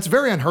 That's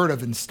very unheard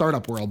of in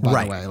startup world,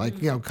 by the way.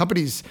 Like,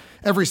 companies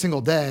every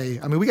single day,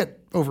 we get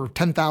over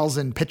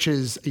 10,000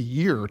 pitches a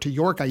year to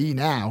York IE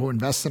now, who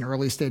invests in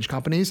early stage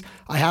companies.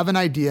 I have an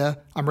idea.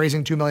 I'm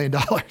raising $2 million,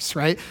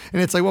 right?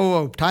 And it's like,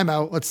 whoa, time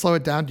out. Let's slow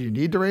it down. Do you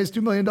need to raise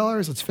 $2 million?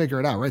 Let's figure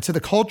it out, right? So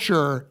the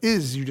culture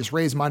is you just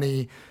raise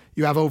money.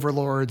 You have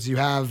overlords. You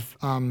have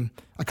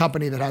a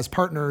company that has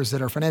partners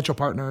that are financial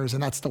partners,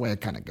 and that's the way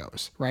it kind of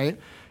goes, right?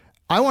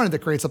 I wanted to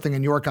create something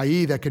in York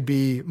IE that could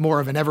be more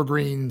of an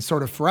evergreen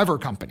sort of forever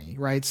company,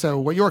 right? So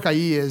what York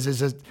IE is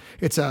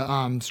it's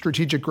a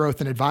strategic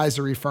growth and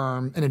advisory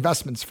firm, an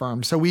investments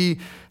firm. So we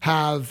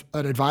have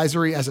an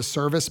advisory as a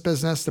service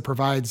business that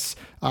provides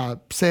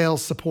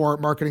sales support,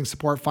 marketing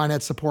support,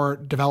 finance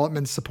support,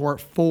 development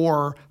support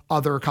for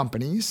other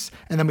companies.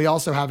 And then we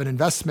also have an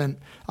investment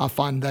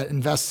fund that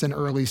invests in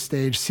early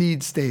stage,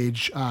 seed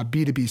stage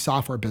B2B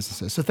software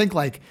businesses. So think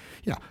like,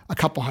 a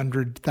couple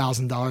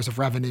 $100,000 of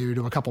revenue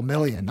to a couple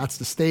million. That's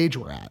the stage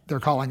we're at. They're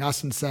calling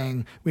us and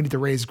saying, we need to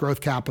raise growth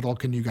capital.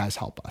 Can you guys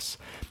help us?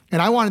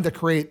 And I wanted to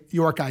create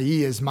York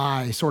IE as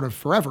my sort of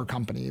forever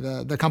company,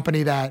 the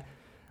company that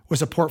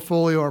was a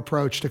portfolio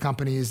approach to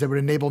companies that would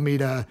enable me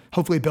to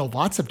hopefully build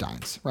lots of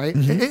Dines, right?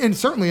 Mm-hmm. And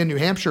certainly in New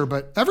Hampshire,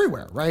 but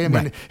everywhere, right? I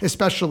mean,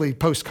 especially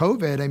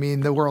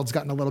post-COVID, the world's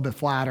gotten a little bit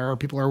flatter.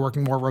 People are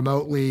working more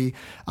remotely.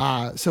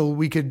 So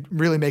we could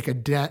really make a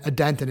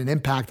dent and an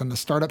impact on the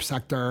startup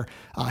sector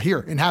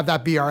here and have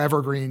that be our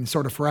evergreen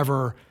sort of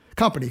forever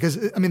company. Because,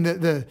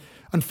 the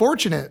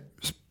unfortunate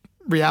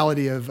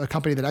reality of a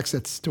company that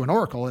exits to an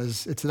Oracle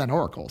is it's then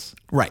Oracle's.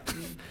 Right.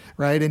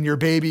 Right. And your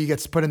baby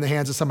gets put in the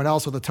hands of someone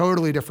else with a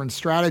totally different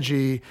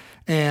strategy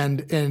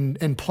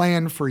and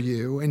plan for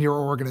you and your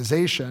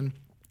organization.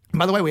 And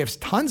by the way, we have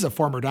tons of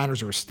former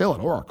Diners who are still at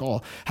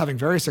Oracle, having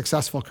very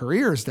successful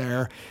careers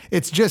there.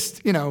 It's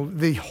just,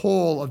 the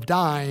whole of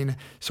Dine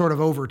sort of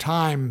over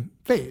time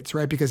fades,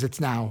 right? Because it's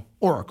now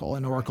Oracle,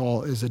 and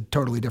Oracle is a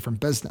totally different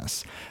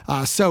business.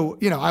 So,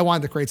 I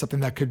wanted to create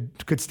something that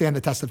could stand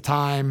the test of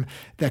time,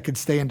 that could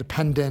stay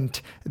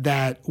independent,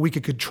 that we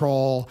could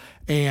control.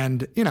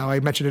 And, I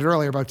mentioned it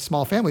earlier about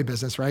small family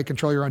business, right?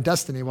 Control your own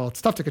destiny. Well,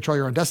 it's tough to control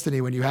your own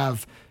destiny when you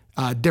have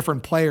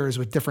different players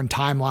with different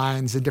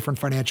timelines and different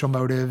financial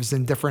motives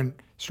and different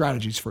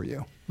strategies for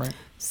you, right?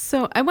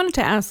 So I wanted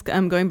to ask,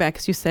 going back,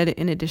 because you said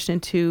in addition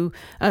to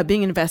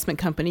being an investment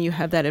company, you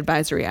have that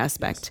advisory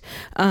aspect.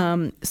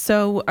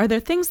 So are there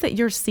things that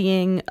you're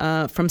seeing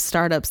from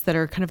startups that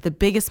are kind of the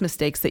biggest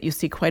mistakes that you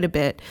see quite a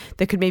bit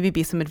that could maybe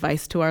be some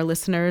advice to our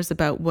listeners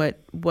about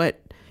what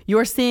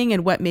you're seeing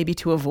and what maybe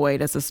to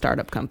avoid as a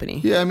startup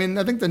company? Yeah, I mean,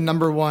 I think the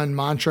number one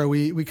mantra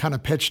we kind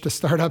of pitch to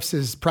startups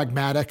is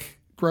pragmatic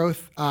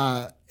growth.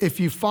 If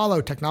you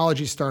follow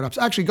technology startups,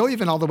 actually go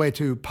even all the way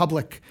to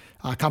public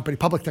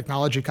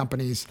technology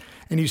companies,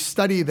 and you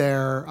study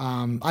their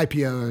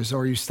IPOs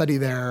or you study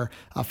their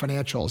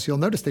financials, you'll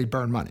notice they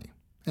burn money.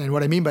 And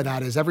what I mean by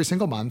that is every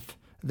single month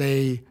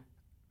they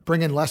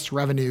bring in less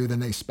revenue than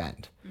they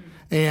spend.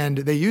 And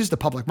they use the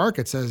public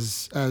markets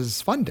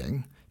as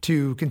funding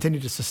to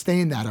continue to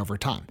sustain that over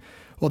time.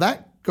 Well,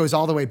 that goes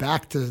all the way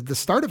back to the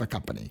start of a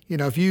company.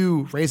 If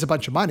you raise a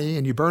bunch of money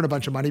and you burn a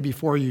bunch of money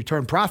before you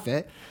turn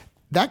profit,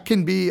 that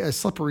can be a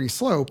slippery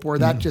slope where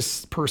that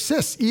just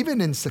persists even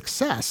in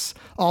success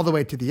all the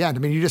way to the end. I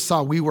mean, you just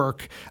saw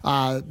WeWork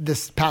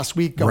this past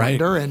week go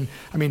under, and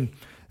I mean,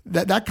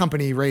 that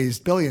company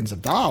raised billions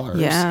of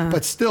dollars,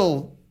 but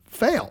still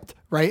failed,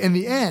 right? In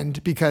the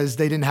end, because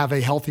they didn't have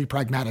a healthy,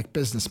 pragmatic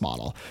business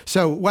model.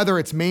 So whether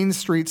it's Main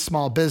Street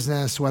small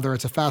business, whether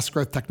it's a fast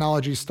growth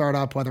technology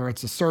startup, whether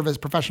it's a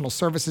professional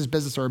services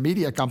business or a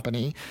media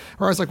company,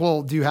 or I was like,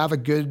 well, do you have a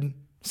good,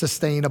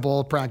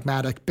 sustainable,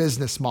 pragmatic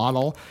business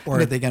model? Or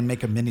are they going to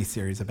make a mini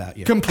series about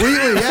you?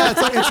 Completely, yeah.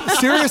 It's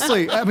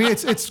seriously, I mean,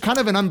 it's kind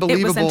of an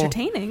unbelievable. It was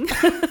entertaining.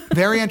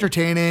 Very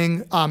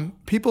entertaining.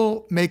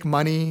 People make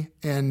money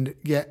and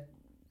get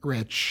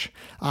rich.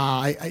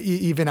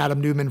 Even Adam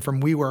Newman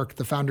from WeWork,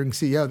 the founding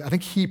CEO, I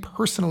think he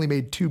personally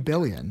made $2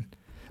 billion.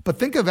 But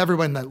think of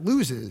everyone that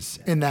loses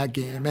in that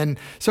game. And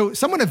so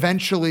someone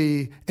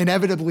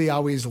inevitably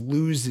always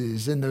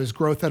loses in those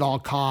growth at all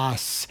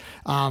costs,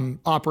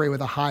 operate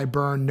with a high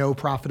burn, no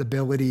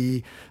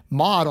profitability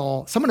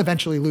model. Someone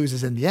eventually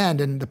loses in the end.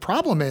 And the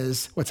problem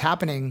is what's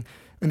happening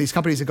in these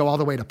companies that go all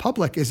the way to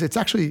public is it's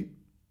actually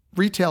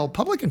retail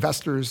public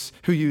investors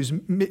who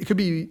it could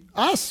be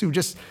us who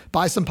just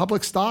buy some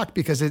public stock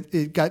because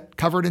it got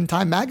covered in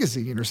Time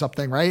magazine or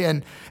something,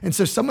 right? And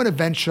so someone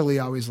eventually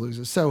always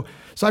loses. So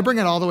I bring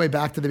it all the way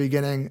back to the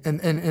beginning.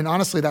 And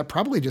honestly, that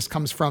probably just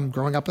comes from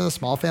growing up in a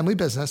small family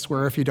business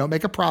where if you don't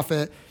make a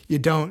profit, you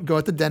don't go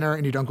out to dinner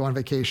and you don't go on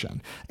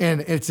vacation.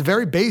 And it's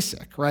very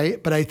basic,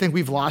 right? But I think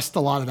we've lost a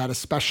lot of that,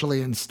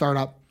 especially in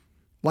startup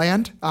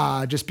land,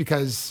 just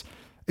because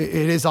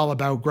it is all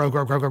about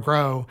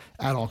grow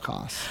at all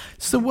costs.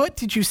 So what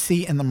did you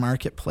see in the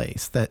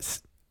marketplace that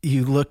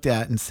you looked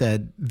at and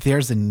said,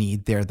 there's a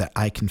need there that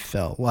I can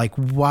fill? Like,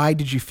 why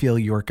did you feel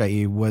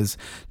York.ie was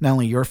not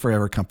only your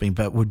forever company,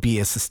 but would be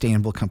a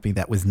sustainable company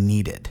that was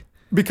needed?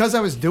 Because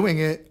I was doing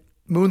it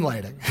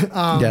moonlighting.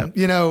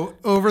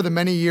 Over the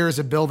many years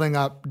of building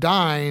up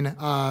Dine,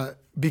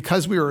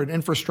 because we were an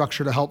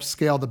infrastructure to help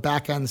scale the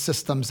back-end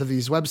systems of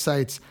these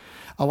websites,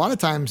 a lot of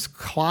times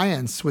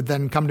clients would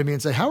then come to me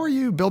and say, how are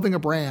you building a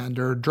brand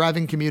or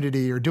driving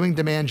community or doing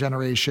demand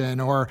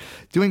generation or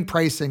doing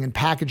pricing and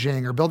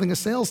packaging or building a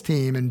sales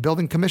team and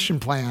building commission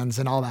plans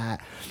and all that?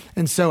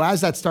 And so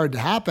as that started to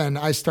happen,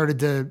 I started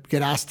to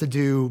get asked to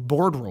do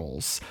board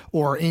roles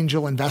or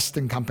angel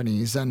investing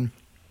companies. And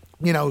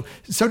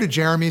so did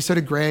Jeremy, so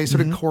did Gray, so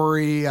did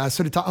Corey,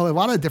 so did a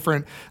lot of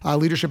different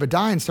leadership at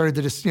Dine started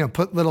to just,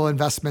 put little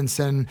investments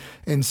in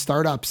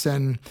startups.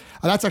 And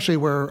that's actually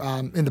where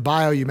in the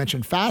bio you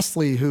mentioned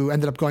Fastly, who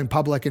ended up going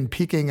public and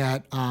peaking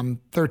at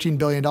 $13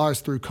 billion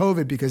through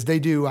COVID because they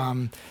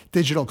do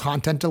digital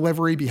content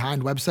delivery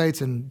behind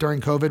websites. And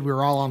during COVID, we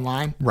were all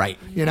online. Right.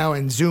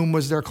 And Zoom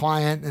was their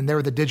client and they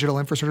were the digital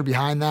infrastructure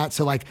behind that.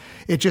 So like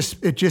it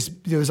just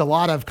there was a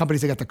lot of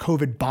companies that got the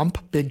COVID bump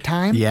big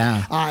time.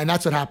 Yeah. And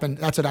that's what happened.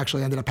 That's what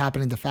actually ended up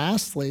happening to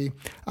Fastly.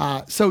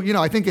 So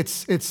I think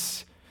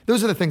it's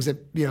those are the things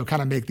that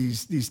kind of make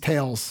these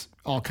tales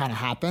all kind of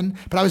happen.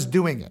 But I was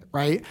doing it,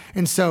 right?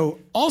 And so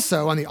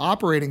also on the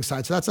operating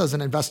side, so that's as an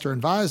investor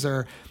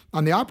advisor,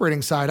 on the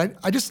operating side,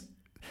 I just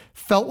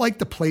felt like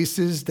the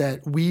places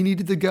that we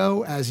needed to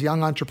go as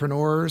young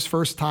entrepreneurs,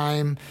 first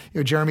time,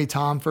 Jeremy,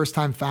 Tom, first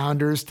time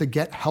founders to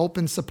get help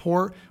and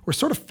support were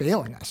sort of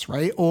failing us,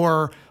 right?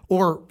 Or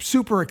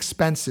super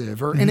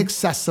expensive or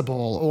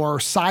inaccessible or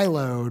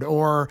siloed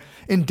or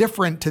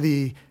indifferent to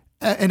the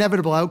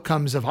inevitable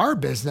outcomes of our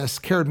business,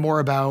 cared more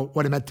about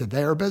what it meant to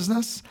their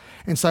business.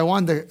 And so I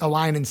wanted to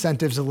align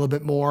incentives a little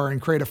bit more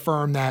and create a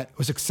firm that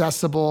was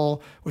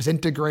accessible, was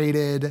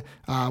integrated,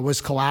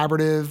 was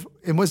collaborative,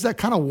 and was that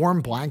kind of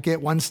warm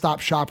blanket, one-stop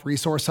shop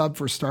resource hub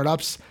for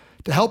startups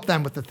to help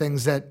them with the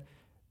things that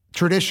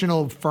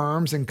traditional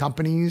firms and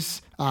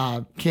companies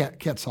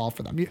can't solve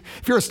for them.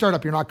 If you're a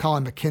startup, you're not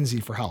calling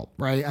McKinsey for help,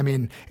 right? I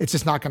mean, it's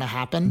just not going to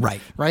happen,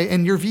 right?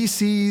 And your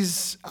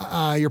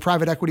VCs, your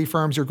private equity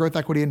firms, your growth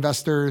equity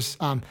investors,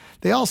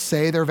 they all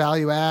say they're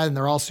value add and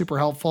they're all super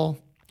helpful.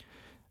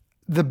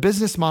 the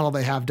business model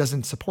they have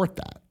doesn't support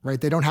that,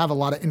 right? They don't have a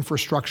lot of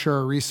infrastructure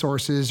or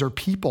resources or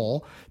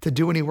people to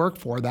do any work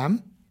for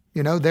them.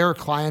 Their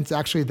clients,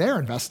 actually their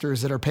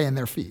investors that are paying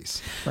their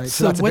fees, right?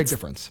 So that's a big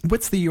difference.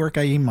 What's the York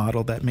IE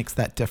model that makes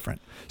that different?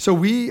 So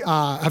we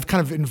have kind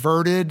of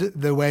inverted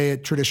the way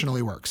it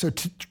traditionally works. So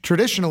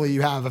traditionally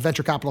you have a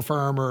venture capital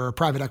firm or a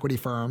private equity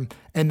firm,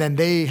 and then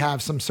they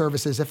have some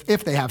services.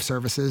 If they have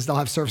services, they'll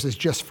have services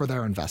just for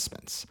their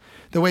investments.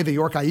 The way the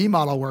York IE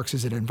model works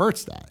is it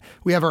inverts that.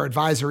 We have our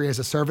advisory as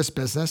a service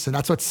business, and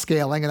that's what's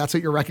scaling, and that's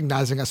what you're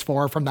recognizing us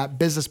for from that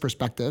business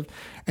perspective.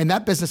 And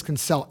that business can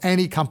sell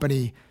any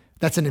company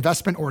that's an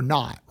investment or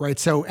not, right?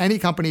 So any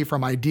company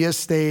from idea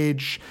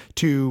stage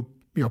to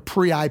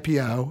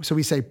pre-IPO, so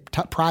we say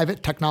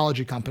private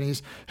technology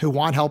companies who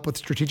want help with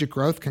strategic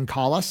growth can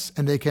call us,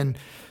 and they can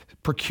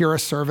procure a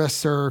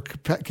service or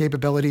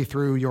capability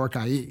through York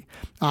IE.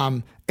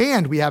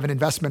 And we have an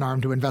investment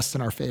arm to invest in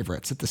our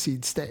favorites at the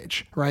seed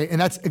stage, right? And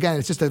that's, again,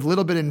 it's just a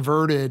little bit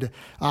inverted.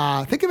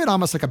 Think of it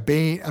almost like a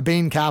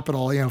Bain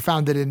Capital,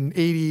 founded in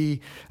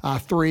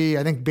 83.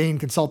 I think Bain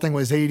Consulting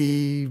was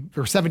 80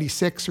 or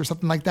 76 or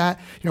something like that.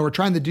 We're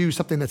trying to do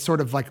something that's sort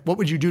of like, what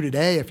would you do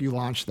today if you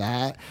launched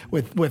that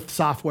with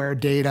software,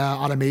 data,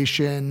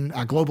 automation,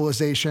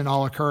 globalization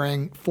all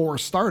occurring for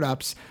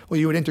startups? Well,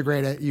 you would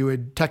integrate it, you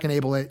would tech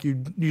enable it,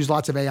 you'd use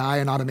lots of AI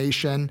and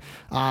automation,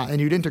 and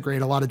you'd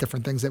integrate a lot of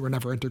different things that were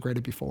never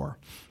integrated before.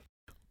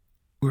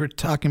 We were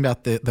talking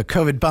about the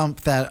COVID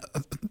bump that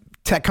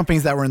tech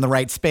companies that were in the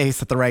right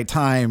space at the right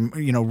time,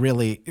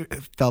 really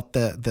felt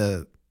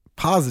the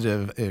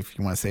positive, if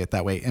you want to say it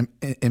that way,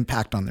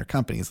 impact on their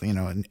companies,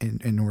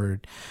 in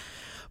word.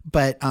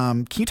 But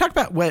can you talk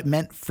about what it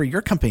meant for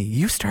your company?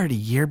 You started a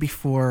year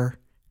before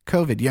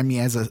COVID. I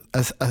mean, as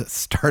a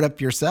startup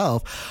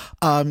yourself,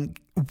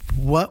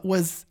 what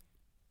was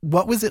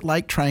it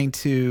like trying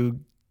to,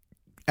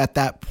 at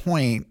that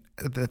point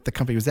that the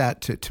company was at,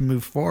 to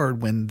move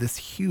forward when this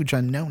huge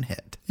unknown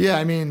hit? Yeah,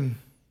 I mean,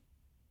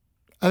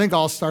 I think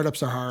all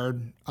startups are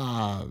hard.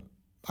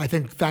 I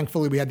think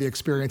thankfully we had the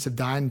experience of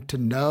Dine to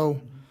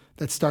know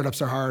that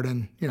startups are hard,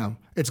 and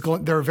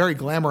they're very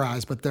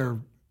glamorized, but they're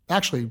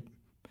actually,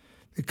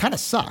 it kind of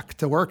suck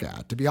to work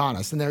at, to be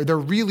honest, and they're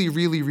really,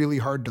 really, really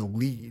hard to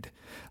lead,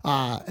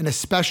 and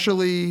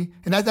especially,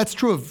 and that's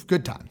true of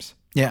good times.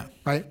 Yeah.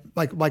 Right.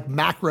 Like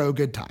macro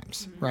good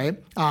times. Right.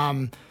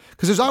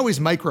 Because there's always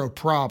micro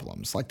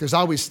problems. Like there's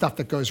always stuff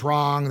that goes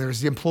wrong.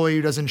 There's the employee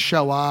who doesn't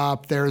show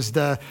up. There's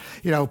the,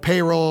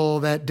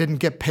 payroll that didn't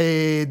get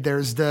paid.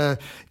 There's the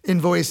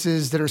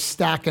invoices that are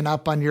stacking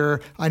up on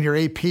your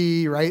AP,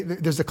 right?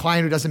 There's the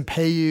client who doesn't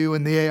pay you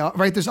and the AR,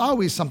 right? There's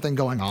always something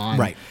going on.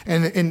 Right.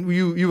 And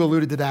you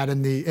alluded to that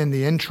in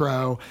the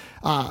intro.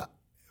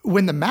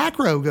 When the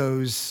macro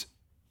goes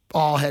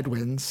all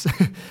headwinds,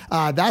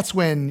 that's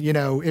when,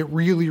 it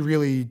really,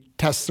 really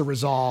tests the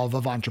resolve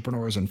of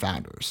entrepreneurs and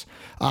founders.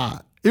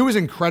 It was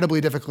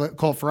incredibly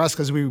difficult for us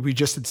because we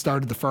just had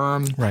started the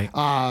firm. Right.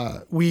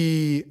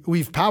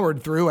 We've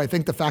powered through. I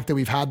think the fact that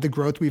we've had the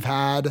growth we've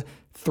had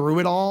through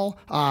it all,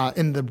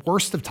 in the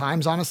worst of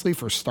times, honestly,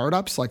 for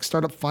startups, like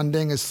startup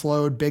funding has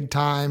slowed big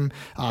time.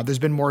 There's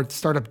been more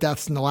startup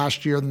deaths in the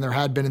last year than there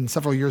had been in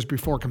several years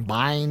before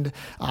combined.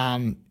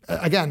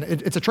 Again,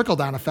 it's a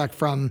trickle-down effect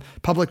from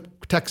public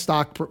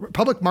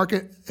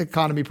market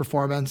economy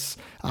performance,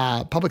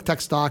 public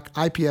tech stock,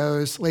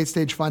 IPOs,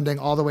 late-stage funding,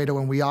 all the way to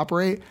when we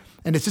operate.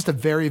 And it's just a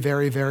very,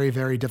 very, very,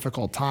 very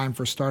difficult time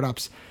for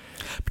startups.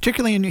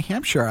 Particularly in New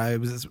Hampshire,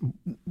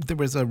 there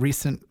was a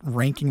recent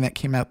ranking that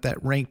came out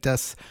that ranked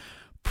us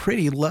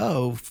pretty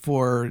low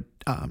for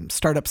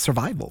startup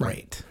survival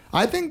rate.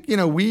 I think,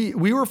 we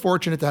were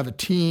fortunate to have a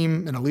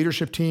team and a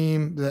leadership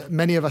team that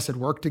many of us had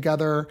worked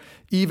together.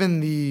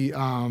 Even the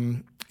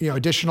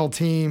additional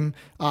team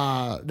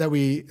that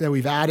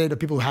we've added of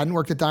people who hadn't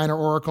worked at Dine or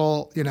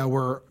Oracle,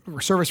 were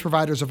service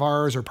providers of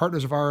ours or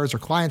partners of ours or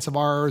clients of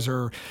ours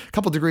or a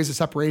couple degrees of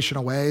separation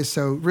away.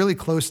 So really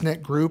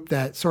close-knit group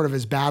that sort of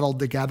has battled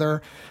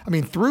together. I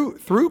mean, through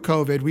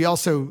COVID, we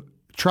also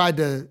tried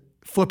to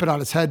flip it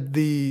on its head,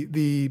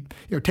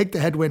 take the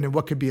headwind and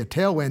what could be a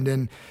tailwind.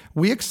 And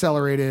we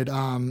accelerated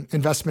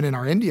investment in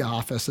our India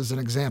office as an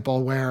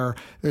example, where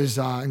there's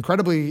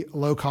incredibly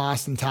low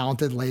cost and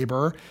talented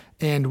labor.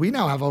 And we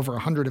now have over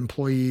 100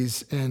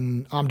 employees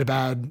in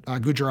Ahmedabad,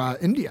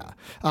 Gujarat, India.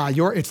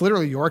 It's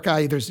literally York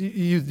IE.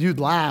 You'd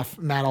laugh,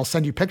 Matt. I'll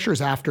send you pictures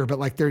after, but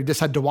like they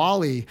just had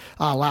Diwali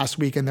last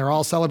week, and they're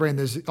all celebrating.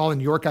 There's all in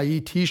York IE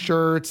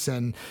T-shirts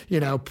and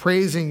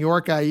praising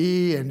York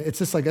IE, and it's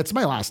just like it's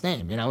my last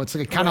name. It's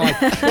like kind of like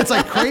it's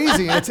like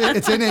crazy.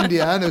 It's in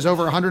India, and there's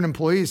over 100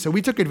 employees. So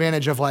we took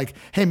advantage of like,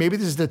 hey, maybe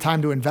this is the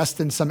time to invest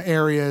in some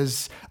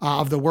areas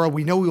of the world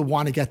we know we'll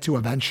want to get to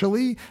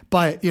eventually,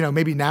 but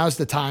maybe now's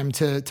the time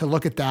to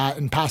look at that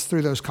and pass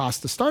through those costs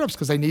to startups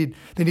because they need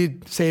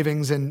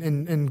savings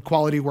and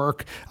quality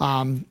work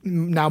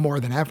now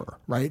more than ever,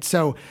 right?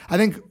 So I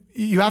think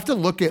you have to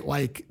look at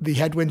like the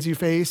headwinds you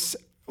face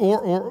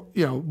or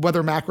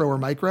whether macro or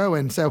micro,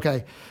 and say,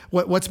 okay,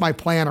 what's my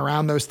plan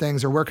around those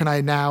things, or where can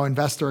I now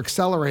invest or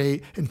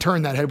accelerate and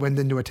turn that headwind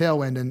into a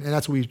tailwind? And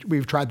that's what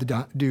we've tried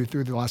to do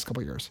through the last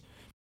couple of years.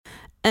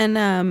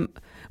 And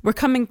we're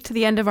coming to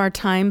the end of our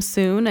time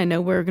soon. I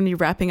know we're going to be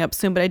wrapping up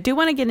soon, but I do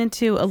want to get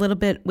into a little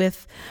bit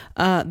with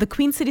the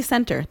Queen City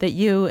Center that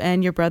you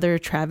and your brother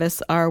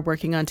Travis are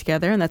working on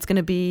together. And that's going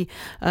to be,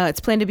 it's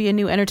planned to be a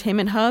new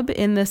entertainment hub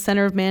in the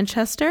center of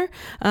Manchester.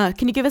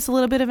 Can you give us a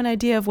little bit of an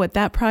idea of what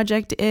that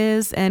project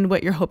is and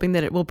what you're hoping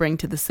that it will bring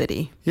to the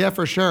city? Yeah,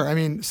 for sure. I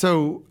mean,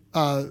 so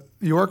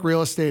York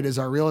Real Estate is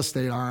our real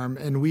estate arm,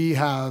 and we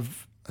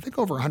have, I think,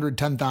 over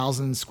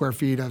 110,000 square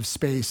feet of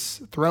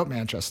space throughout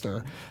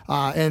Manchester.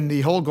 And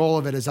the whole goal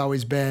of it has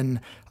always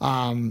been,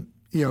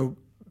 to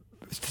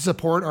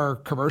support our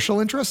commercial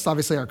interests,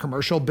 obviously our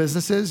commercial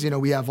businesses.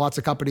 We have lots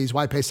of companies.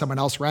 Why pay someone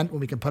else rent when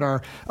we can put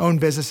our own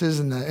businesses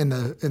in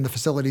the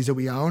facilities that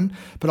we own?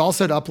 But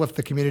also to uplift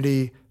the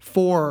community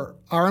for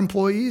our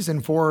employees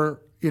and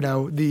for,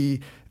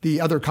 the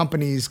other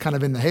companies kind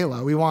of in the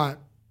halo.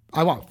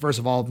 I want, first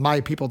of all,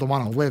 my people to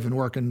want to live and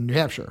work in New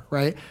Hampshire,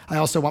 right? I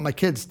also want my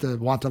kids to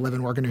want to live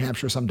and work in New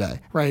Hampshire someday,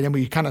 right? And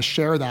we kind of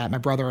share that, my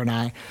brother and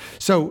I.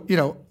 So,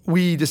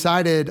 we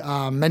decided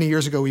many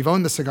years ago, we've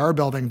owned the cigar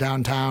building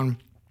downtown,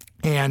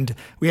 and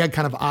we had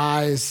kind of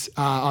eyes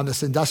on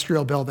this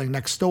industrial building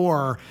next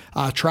door.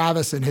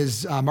 Travis and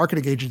his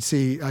marketing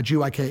agency,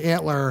 GYK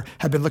Antler,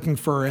 had been looking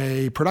for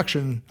a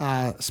production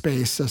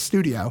space, a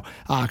studio,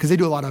 because they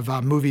do a lot of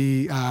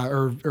movie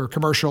or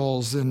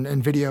commercials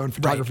and video and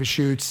photography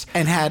shoots.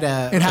 And had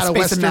a space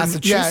Western, in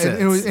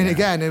Massachusetts.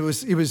 Again, it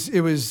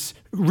was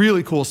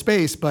really cool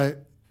space,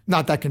 but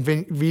not that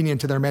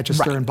convenient to their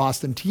Manchester and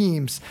Boston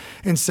teams.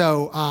 And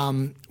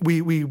so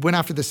we went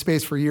after this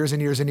space for years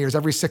and years and years.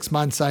 Every 6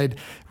 months, I'd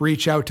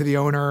reach out to the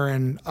owner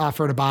and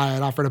offer to buy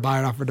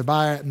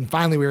it. And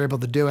finally, we were able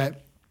to do it.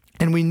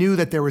 And we knew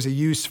that there was a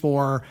use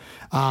for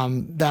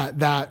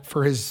that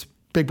for his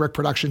Big Brick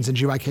Productions and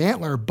GYK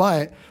Antler,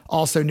 but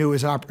also knew it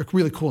was a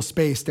really cool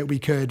space that we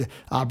could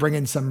bring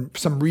in some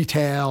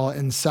retail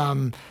and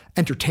some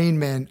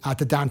entertainment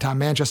to downtown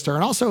Manchester,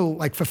 and also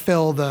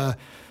fulfill the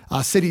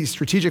city's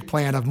strategic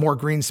plan of more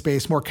green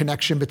space, more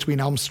connection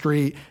between Elm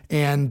Street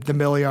and the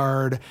Mill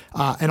Yard,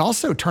 and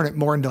also turn it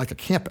more into a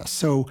campus.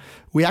 So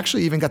we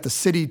actually even got the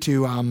city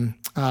to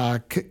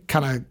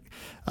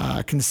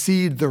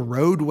concede the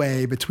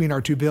roadway between our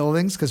two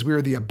buildings because we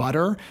were the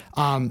abutter.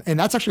 And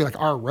that's actually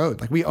our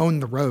road. We own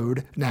the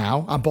road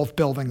now. Both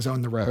buildings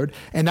own the road.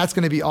 And that's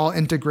going to be all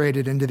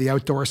integrated into the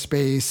outdoor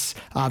space,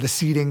 the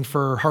seating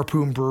for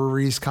Harpoon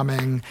Breweries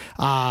coming.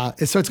 So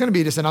it's going to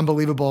be just an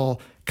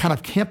unbelievable kind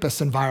of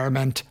campus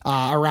environment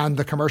around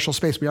the commercial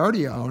space we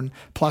already own,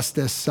 plus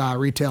this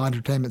retail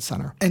entertainment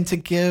center. And to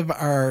give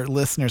our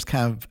listeners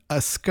kind of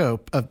a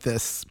scope of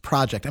this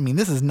project, I mean,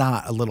 this is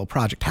not a little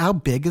project. How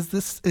big is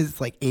this?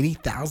 Is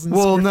 80,000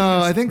 Well, square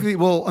no, feet? I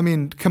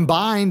think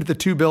combined, the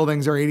two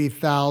buildings are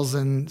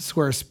 80,000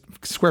 square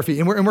feet,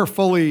 and we're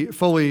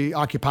fully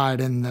occupied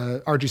in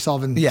the R.G.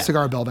 Sullivan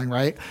cigar building,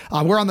 right?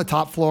 We're on the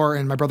top floor,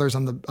 and my brother's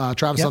on the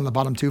Travis on the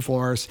bottom two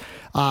floors.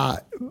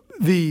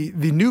 The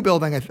new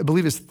building, I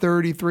believe, is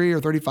 33 or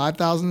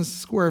 35,000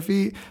 square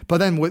feet. But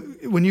then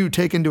when you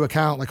take into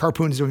account,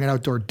 Harpoon's doing an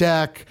outdoor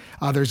deck,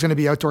 there's going to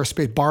be outdoor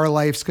space. Bar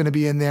Life's going to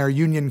be in there.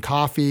 Union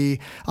Coffee.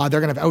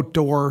 They're going to have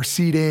outdoor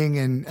seating,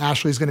 and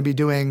Ashley's going to be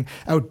doing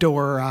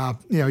outdoor,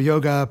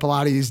 yoga,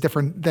 Pilates,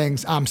 different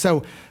things.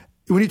 So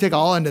when you take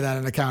all into that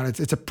into account,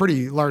 it's a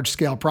pretty large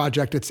scale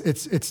project.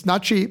 It's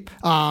not cheap,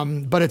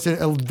 but it's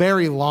a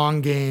very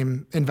long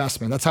game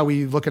investment. That's how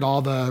we look at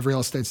all the real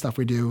estate stuff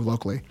we do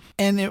locally.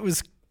 And it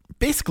was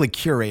basically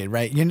curated,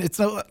 right? It's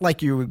not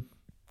like you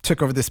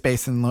took over the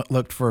space and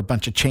looked for a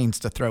bunch of chains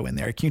to throw in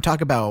there. Can you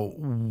talk about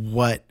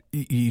what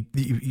you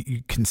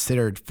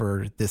considered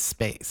for this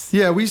space?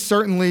 Yeah, we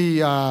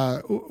certainly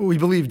we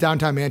believe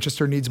downtown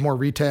Manchester needs more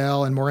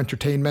retail and more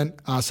entertainment.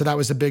 So that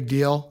was a big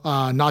deal.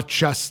 Not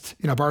just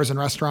bars and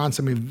restaurants.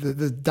 I mean,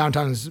 the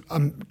downtown is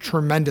a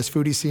tremendous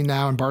foodie scene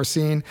now and bar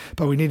scene,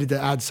 but we needed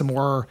to add some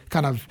more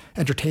kind of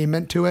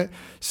entertainment to it.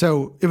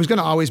 So it was going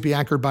to always be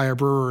anchored by a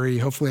brewery,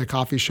 hopefully a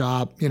coffee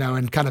shop,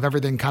 and kind of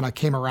everything kind of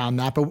came around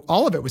that. But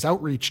all of it was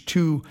outreach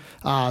to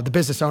the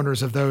business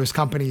owners of those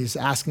companies,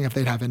 asking if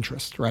they'd have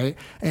interest, right?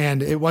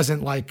 And it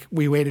wasn't like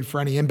we waited for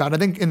any inbound. I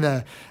think in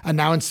the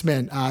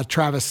announcement,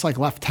 Travis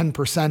left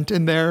 10%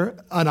 in there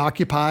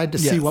unoccupied to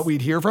see what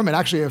we'd hear from. And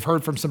actually, I've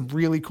heard from some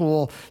really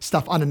cool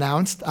stuff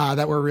unannounced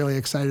that we're really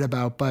excited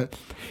about. But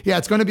yeah,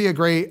 it's going to be a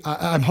great.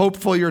 I'm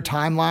hopeful your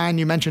timeline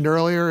you mentioned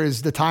earlier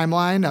is the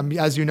timeline.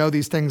 As you know,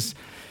 these things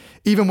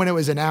even when it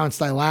was announced,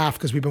 I laughed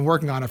because we've been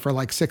working on it for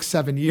like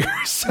 6-7 years.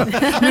 So,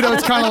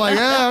 it's kind of like,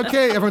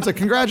 okay. Everyone's like,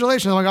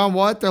 congratulations. I'm like, on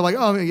what? They're like,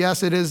 oh,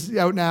 yes, it is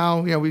out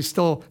now. We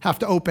still have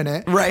to open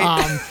it.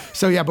 Right.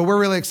 But we're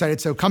really excited.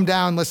 So come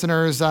down,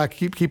 listeners,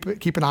 keep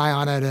an eye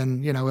on it.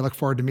 And, we look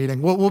forward to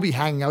meeting. We'll be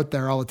hanging out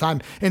there all the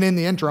time. And in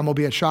the interim, we'll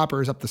be at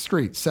Shoppers up the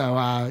street. So,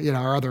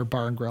 our other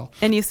bar and grill.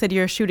 And you said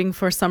you're shooting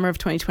for summer of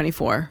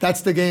 2024. That's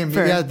the game.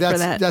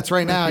 That's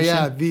right now.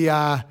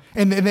 Yeah.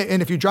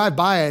 And if you drive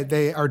by it,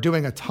 they are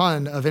doing a ton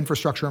of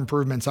infrastructure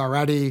improvements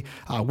already.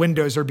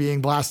 Windows are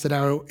being blasted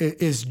out.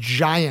 It is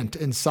giant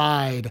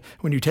inside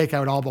when you take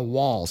out all the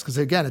walls. Because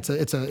again, it's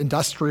an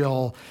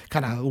industrial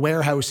kind of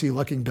warehousey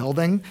looking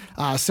building.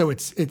 So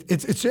it's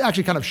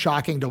actually kind of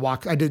shocking to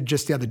walk. I did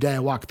just the other day. I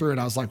walked through it.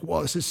 I was like,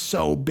 whoa, this is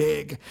so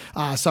big.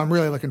 So I'm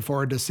really looking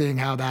forward to seeing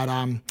how that,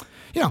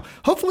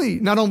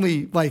 hopefully not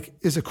only like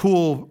is a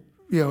cool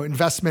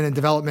investment and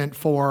development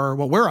for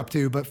what we're up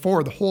to, but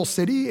for the whole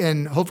city,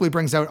 and hopefully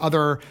brings out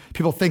other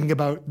people thinking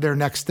about their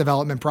next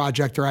development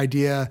project or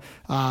idea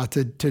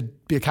to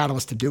be a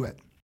catalyst to do it.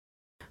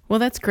 Well,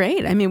 that's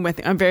great. I mean,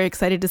 I'm very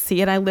excited to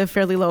see it. I live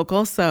fairly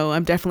local, so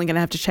I'm definitely going to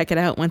have to check it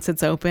out once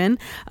it's open.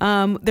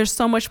 There's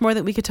so much more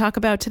that we could talk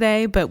about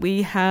today, but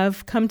we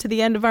have come to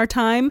the end of our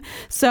time.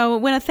 So I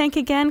want to thank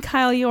again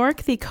Kyle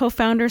York, the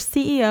co-founder,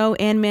 CEO,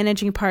 and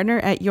managing partner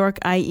at York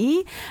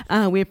IE.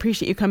 We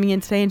appreciate you coming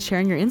in today and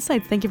sharing your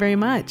insights. Thank you very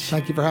much.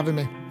 Thank you for having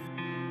me.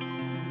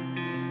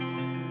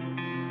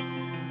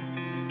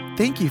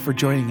 Thank you for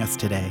joining us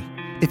today.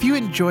 If you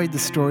enjoyed the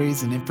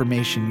stories and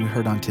information you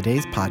heard on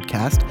today's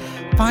podcast,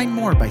 find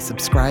more by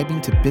subscribing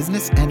to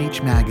Business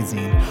NH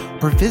Magazine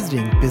or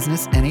visiting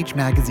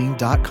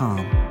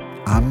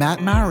businessnhmagazine.com. I'm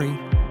Matt Mowry.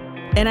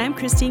 And I'm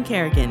Christine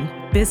Kerrigan.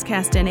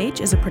 BizCast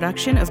NH is a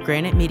production of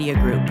Granite Media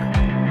Group.